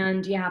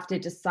and you have to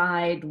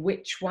decide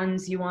which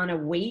ones you want to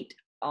wait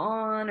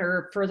on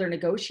or further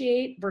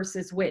negotiate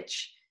versus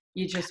which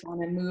you just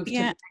want to move to the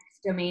next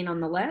domain on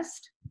the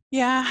list.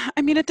 Yeah,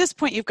 I mean, at this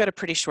point, you've got a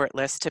pretty short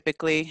list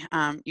typically,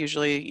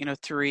 usually,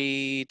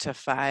 3 to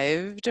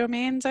 5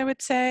 domains, I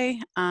would say.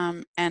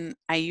 And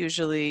I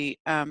usually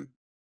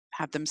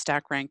have them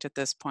stack ranked at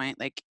this point.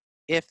 Like,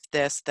 if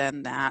this,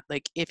 then that.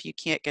 Like, if you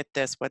can't get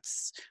this,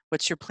 what's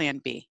your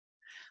plan B?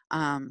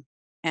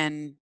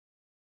 And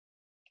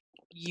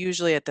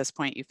usually at this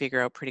point, you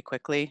figure out pretty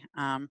quickly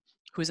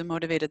who's a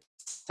motivated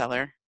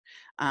seller.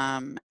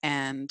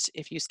 And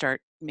if you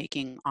start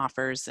making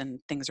offers and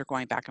things are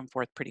going back and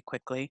forth pretty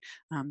quickly,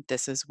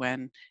 this is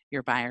when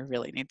your buyer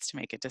really needs to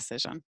make a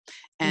decision.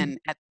 And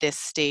at this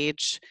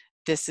stage,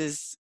 this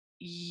is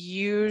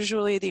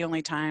usually the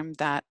only time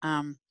that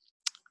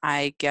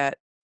I get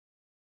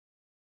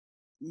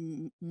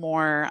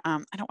more, I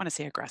don't want to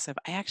say aggressive.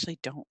 I actually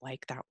don't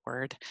like that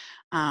word.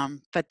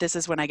 But this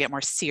is when I get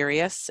more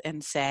serious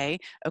and say,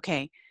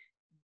 okay,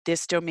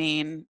 this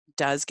domain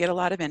does get a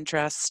lot of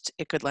interest.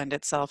 It could lend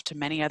itself to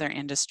many other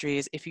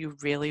industries. If you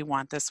really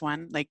want this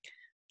one, like,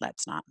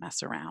 let's not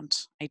mess around.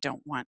 I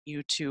don't want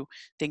you to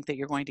think that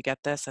you're going to get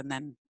this and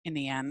then in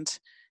the end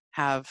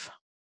have,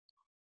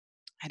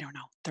 I don't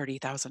know,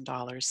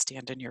 $30,000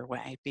 stand in your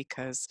way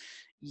because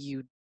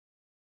you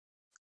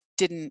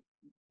didn't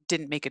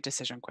make a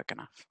decision quick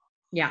enough.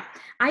 Yeah.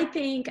 I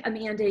think,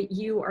 Amanda,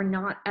 you are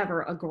not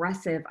ever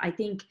aggressive. I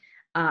think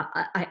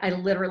I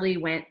literally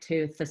went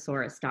to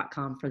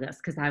thesaurus.com for this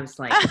because I was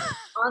like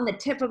on the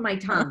tip of my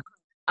tongue.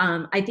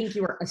 I think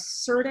you are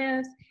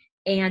assertive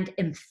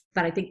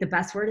but I think the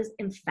best word is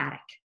emphatic.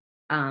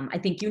 I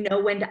think you know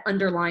when to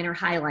underline or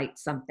highlight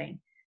something.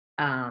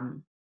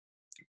 And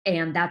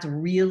that's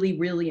really,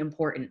 really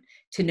important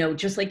to know,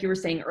 just like you were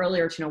saying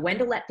earlier, to know when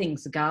to let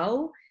things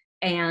go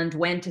and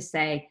when to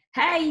say,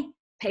 hey,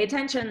 pay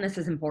attention, this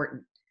is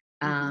important.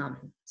 So I'm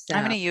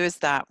going to use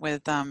that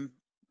with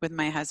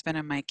my husband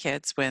and my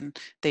kids when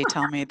they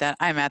tell me that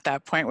I'm at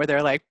that point where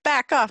they're like,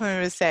 back off. And I'm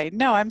going to say,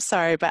 no, I'm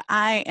sorry, but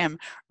I am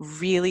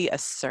really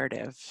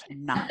assertive,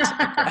 not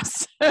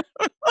aggressive.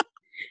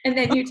 And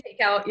then you take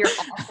out your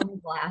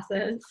awesome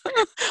glasses.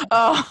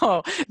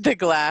 Oh, the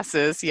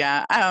glasses.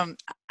 Yeah.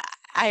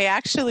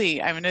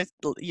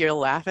 You'll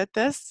laugh at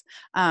this.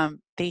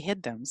 They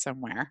hid them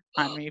somewhere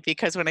on me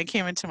because when I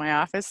came into my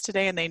office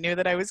today and they knew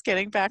that I was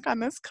getting back on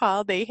this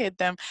call, they hid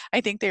them.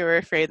 I think they were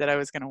afraid that I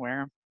was going to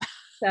wear them.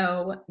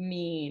 So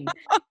mean.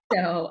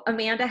 So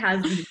Amanda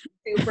has these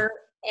super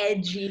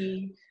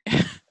edgy,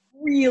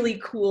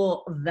 really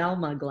cool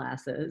Velma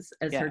glasses,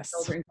 as her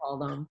children call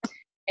them.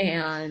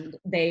 And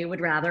they would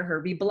rather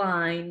her be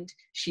blind.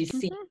 She's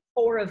seen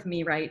 4 of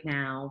me right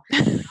now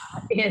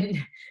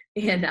in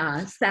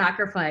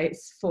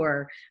sacrifice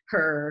for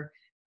her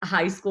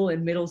high school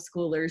and middle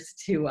schoolers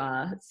to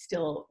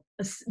still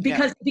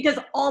because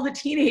all the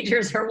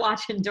teenagers are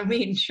watching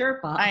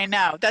DomainSherpa. I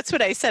know. That's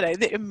what I said.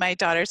 My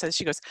daughter says,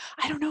 she goes,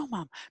 I don't know,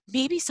 Mom.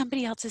 Maybe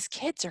somebody else's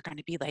kids are going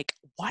to be like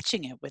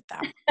watching it with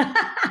them.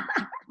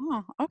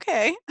 Oh,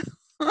 okay.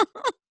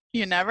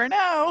 You never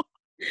know.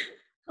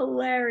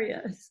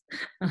 Hilarious.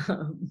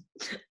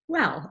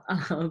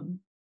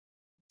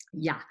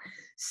 Yeah.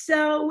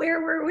 So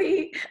where were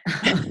we?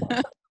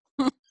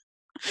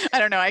 I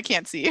don't know. I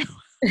can't see you.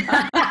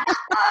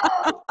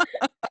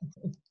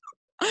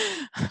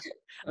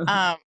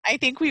 I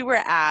think we were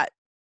at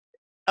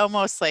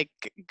almost like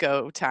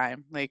go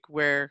time, like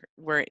we're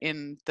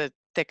in the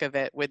thick of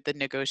it with the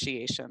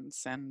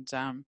negotiations, and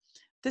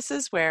this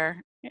is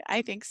where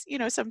I think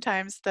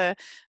sometimes the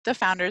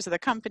founders of the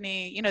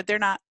company,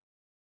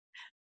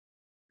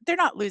 they're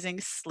not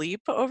losing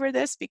sleep over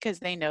this because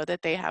they know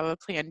that they have a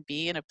plan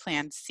B and a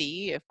plan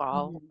C if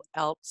all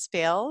else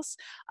fails.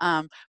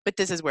 But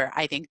this is where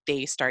I think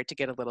they start to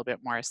get a little bit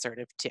more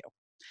assertive too.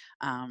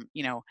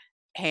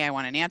 Hey, I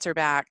want an answer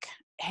back.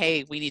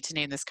 Hey, we need to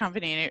name this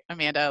company,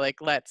 Amanda,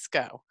 like, let's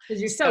go. Because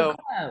you're so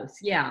close.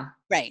 Yeah.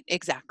 Right.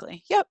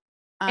 Exactly. Yep.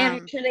 And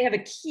I'm sure they have a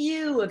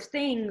queue of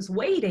things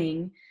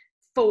waiting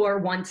for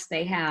once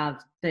they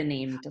have the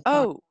name defined.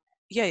 Oh,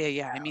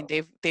 Yeah. I mean,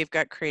 they've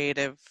got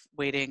creative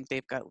waiting,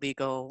 they've got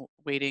legal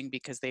waiting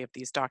because they have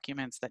these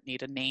documents that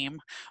need a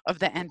name of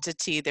the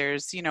entity.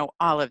 There's,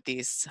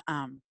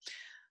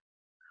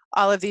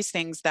 all of these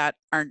things that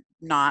are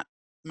not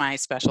my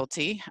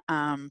specialty.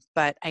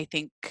 But I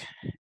think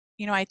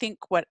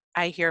what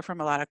I hear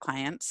from a lot of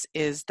clients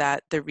is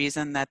that the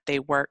reason that they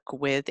work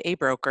with a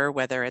broker,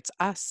 whether it's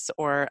us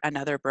or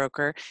another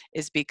broker,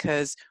 is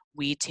because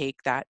we take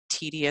that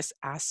tedious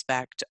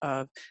aspect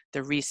of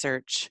the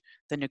research,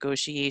 the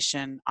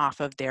negotiation off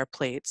of their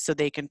plates so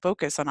they can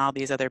focus on all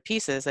these other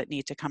pieces that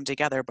need to come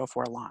together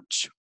before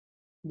launch.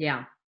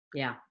 Yeah,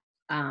 yeah.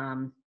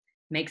 Um,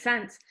 Makes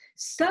sense.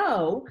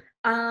 So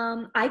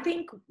I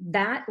think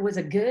that was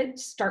a good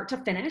start to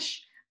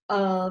finish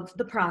of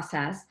the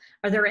process.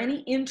 Are there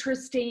any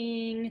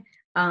interesting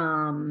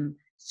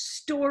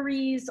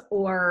stories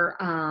or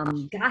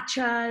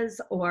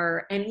gotchas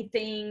or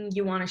anything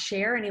you want to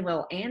share? Any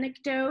little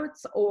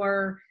anecdotes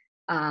or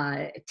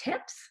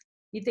tips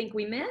you think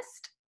we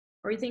missed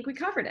or you think we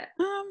covered it?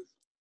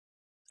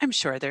 I'm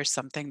sure there's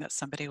something that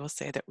somebody will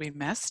say that we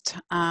missed.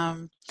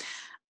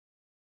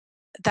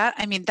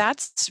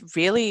 That's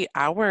really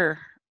our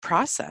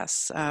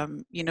process.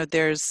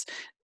 There's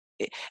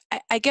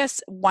I guess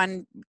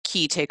one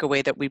key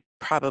takeaway that we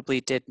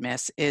probably did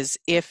miss is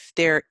if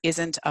there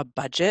isn't a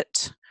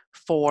budget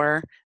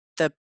for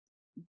the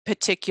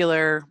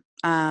particular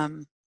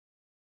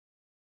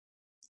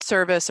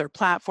service or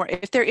platform,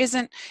 if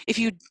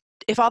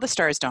all the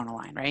stars don't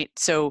align, right?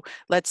 So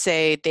let's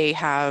say they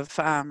have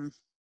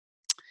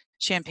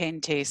champagne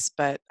tastes,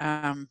 but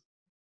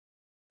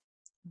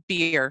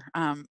beer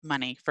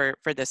money for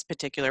this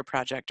particular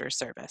project or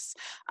service.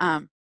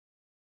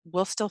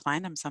 We'll still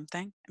find them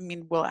something. I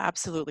mean, we'll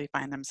absolutely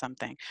find them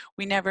something.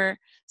 We never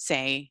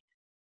say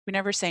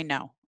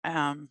no.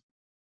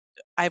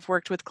 I've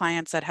worked with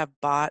clients that have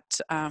bought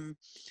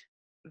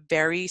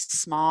very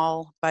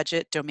small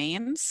budget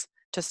domains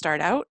to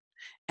start out,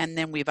 and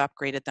then we've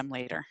upgraded them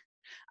later.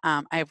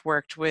 I've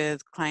worked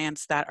with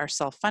clients that are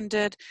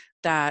self-funded,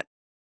 that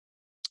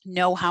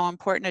know how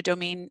important a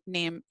domain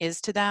name is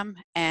to them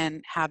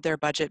and have their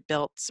budget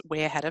built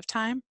way ahead of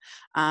time.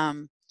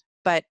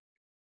 But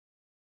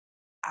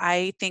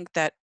I think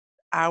that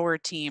our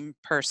team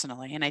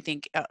personally, and I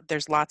think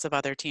there's lots of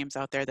other teams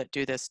out there that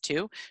do this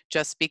too,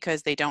 just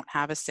because they don't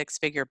have a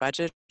 6-figure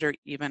budget or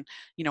even,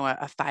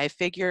 a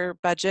 5-figure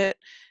budget,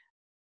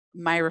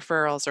 my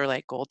referrals are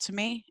like gold to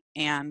me,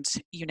 and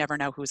you never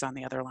know who's on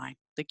the other line.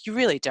 Like, you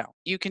really don't.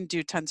 You can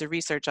do tons of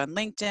research on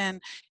LinkedIn,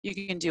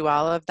 you can do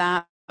all of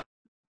that,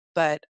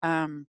 but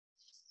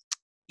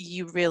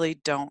you really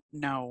don't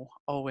know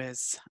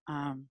always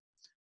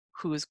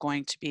who's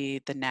going to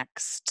be the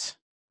next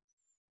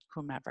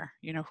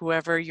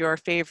whoever your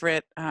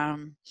favorite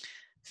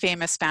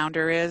famous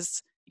founder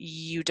is.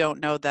 You don't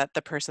know that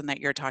the person that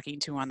you're talking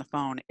to on the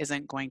phone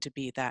isn't going to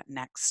be that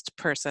next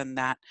person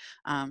that,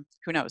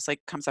 who knows,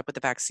 like comes up with the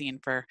vaccine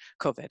for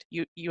COVID.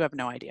 You have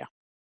no idea.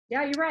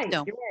 Yeah, you're right.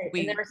 So You're right.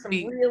 And there we are some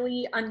we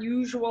really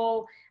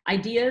unusual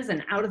ideas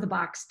and out of the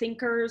box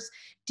thinkers.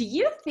 Do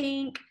you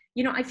think,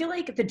 I feel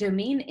like the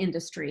domain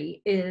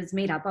industry is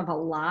made up of a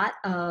lot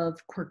of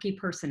quirky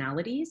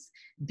personalities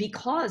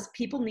because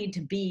people need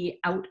to be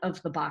out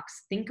of the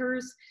box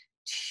thinkers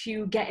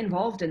to get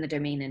involved in the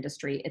domain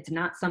industry. It's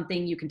not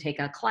something you can take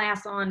a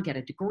class on, get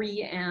a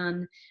degree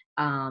in.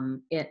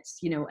 It's,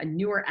 a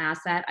newer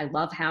asset. I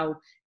love how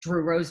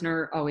Drew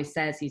Rosner always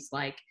says, he's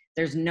like,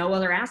 there's no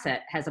other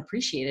asset has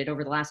appreciated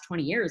over the last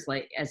 20 years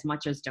like as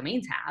much as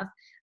domains have,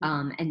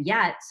 and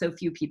yet so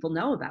few people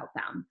know about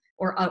them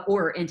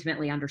or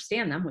intimately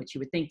understand them, which you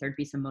would think there'd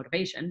be some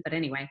motivation. But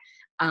anyway,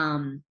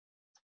 I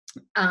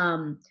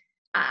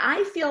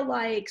feel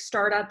like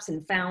startups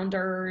and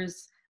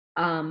founders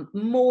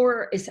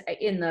more is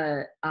in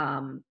that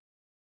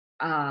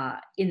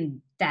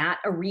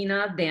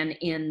arena than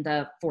in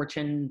the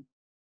Fortune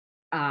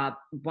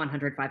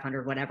 100,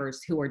 500,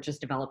 whatever's who are just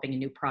developing a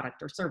new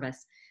product or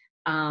service.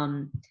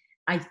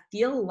 I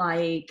feel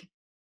like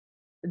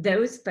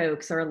those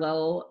folks are a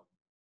little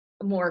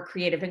more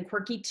creative and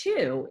quirky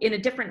too, in a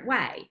different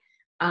way.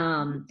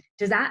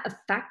 Does that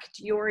affect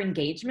your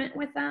engagement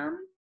with them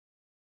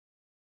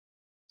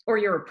or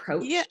your yeah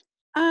approach?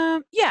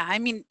 yeah, I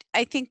mean,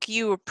 I think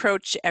you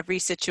approach every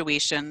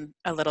situation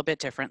a little bit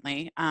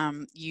differently.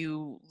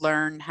 You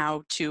learn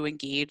how to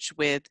engage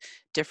with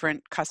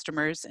different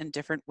customers in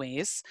different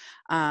ways.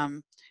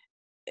 Um,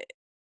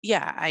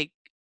 yeah, I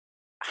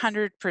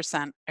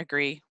 100%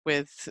 agree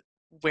with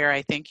where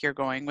I think you're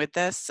going with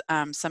this.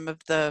 Some of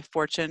the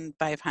Fortune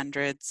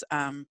 500s,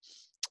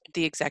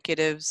 the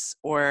executives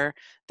or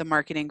the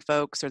marketing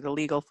folks or the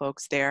legal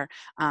folks there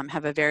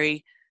have a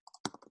very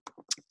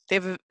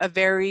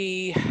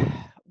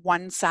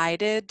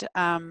one-sided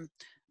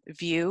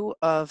view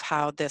of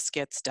how this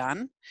gets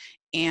done.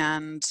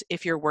 And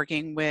if you're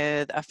working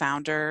with a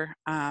founder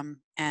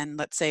and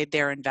let's say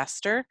their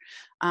investor,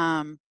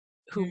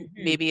 who Mhm.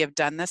 maybe have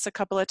done this a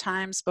couple of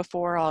times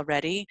before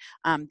already,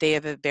 they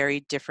have a very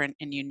different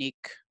and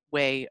unique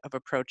way of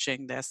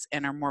approaching this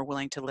and are more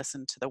willing to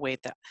listen to the way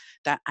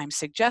that I'm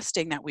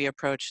suggesting that we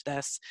approach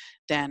this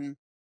than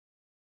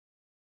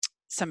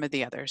some of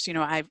the others. You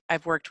know,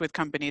 I've worked with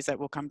companies that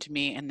will come to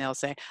me and they'll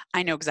say,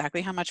 I know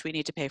exactly how much we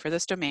need to pay for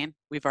this domain.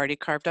 We've already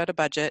carved out a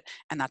budget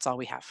and that's all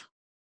we have.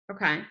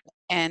 Okay.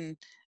 And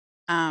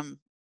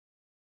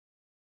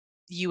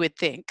you would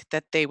think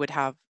that they would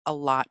have a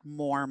lot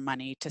more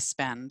money to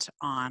spend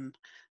on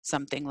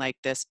something like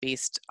this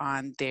based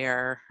on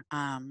their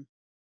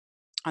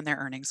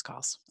earnings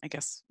calls. I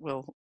guess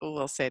we'll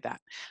say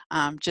that.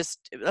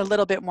 Just a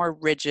little bit more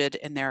rigid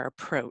in their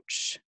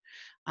approach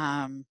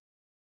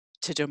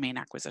to domain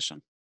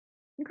acquisition.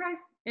 Okay,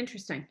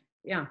 interesting.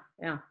 Yeah,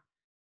 yeah.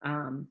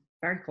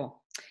 Very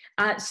cool.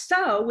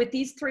 So with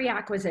these 3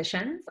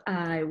 acquisitions,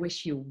 I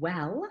wish you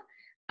well.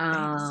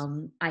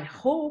 I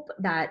hope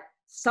that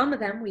some of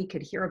them we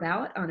could hear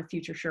about on a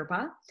future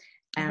Sherpa.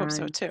 I hope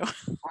so too,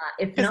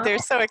 If because not, they're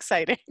so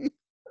exciting.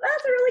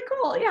 that's really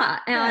cool. Yeah.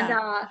 And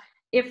Yeah.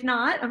 if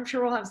not, I'm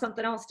sure we'll have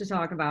something else to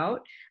talk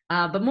about.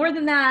 But more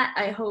than that,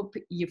 I hope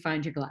you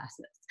find your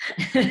glasses.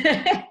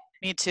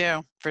 Me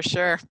too, for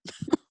sure.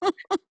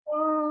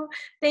 Oh,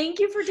 thank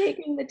you for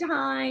taking the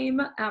time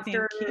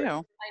after, Thank you.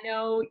 I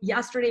know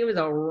yesterday was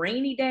a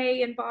rainy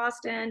day in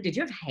Boston. Did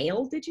you have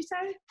hail, did you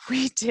say?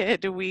 We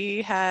did.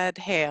 We had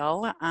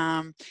hail.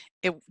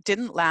 It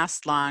didn't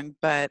last long,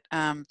 but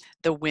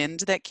the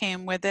wind that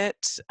came with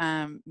it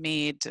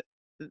made,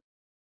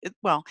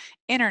 well,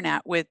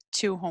 internet with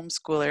 2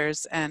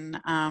 homeschoolers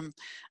and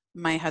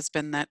my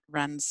husband that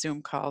runs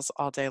Zoom calls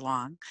all day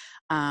long.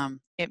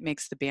 It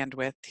makes the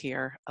bandwidth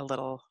here a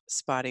little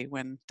spotty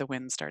when the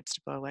wind starts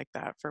to blow like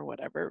that for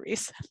whatever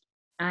reason.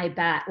 I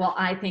bet. Well,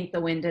 I think the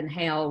wind and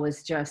hail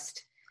was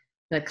just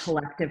the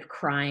collective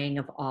crying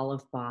of all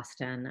of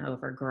Boston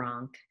over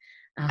Gronk.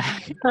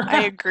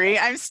 I agree.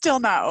 I'm still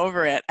not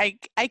over it.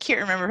 I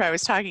can't remember if I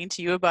was talking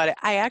to you about it.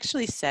 I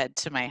actually said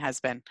to my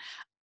husband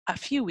a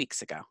few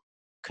weeks ago,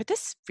 could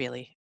this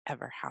really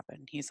ever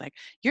happen? He's like,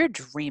 you're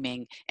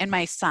dreaming. And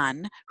my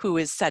son, who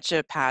is such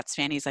a Pats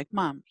fan, he's like,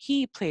 Mom,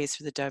 he plays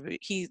for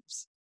he's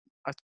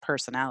a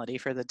personality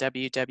for the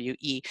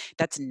WWE.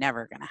 That's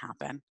never going to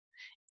happen.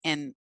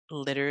 And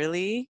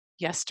literally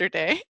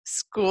yesterday,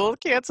 school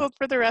canceled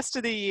for the rest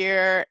of the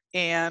year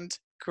and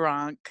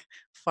Gronk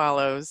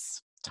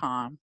follows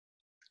Tom.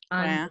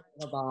 Wow.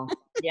 Unbelievable.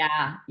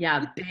 Yeah,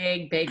 yeah,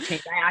 big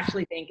change. I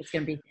actually think it's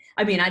going to be,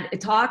 I mean, I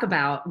talk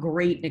about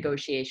great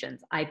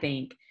negotiations. I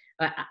think,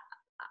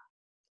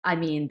 I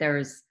mean,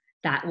 there's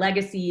that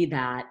legacy,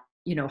 that,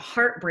 you know,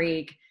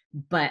 heartbreak,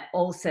 but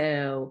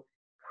also,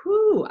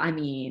 I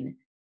mean,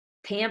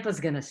 Tampa's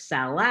going to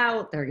sell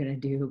out. They're going to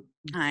do.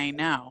 I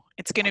know.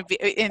 It's going to be,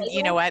 and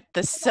you know what?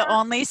 The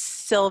only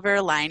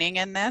silver lining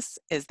in this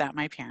is that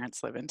my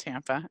parents live in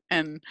Tampa.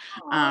 And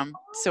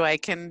so I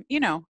can, you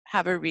know,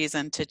 have a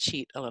reason to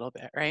cheat a little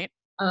bit, right?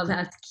 Oh,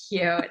 that's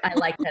cute. I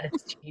like that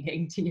it's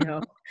cheating to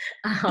you.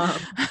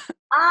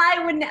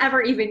 I wouldn't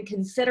ever even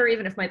consider,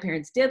 even if my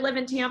parents did live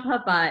in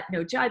Tampa, but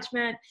no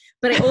judgment.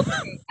 But I also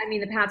think, I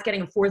mean, the Pats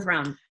getting a 4th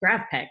round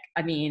draft pick.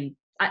 I mean,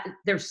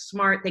 they're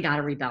smart. They got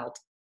to rebuild.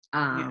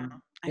 Yeah,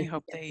 I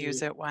hope they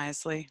use it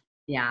wisely.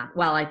 Yeah.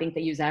 Well, I think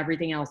they use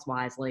everything else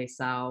wisely.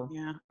 So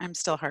yeah, I'm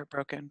still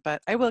heartbroken,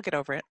 but I will get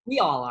over it. We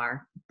all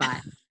are,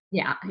 but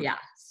yeah.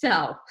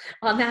 So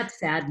on that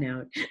sad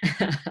note,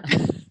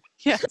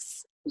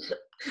 yes.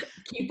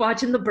 Keep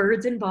watching the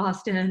birds in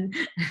Boston,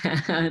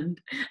 and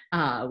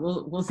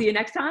we'll see you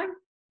next time.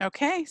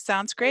 Okay,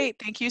 sounds great.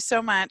 Thank you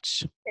so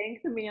much.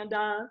 Thanks,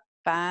 Amanda.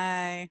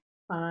 Bye.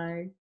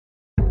 Bye.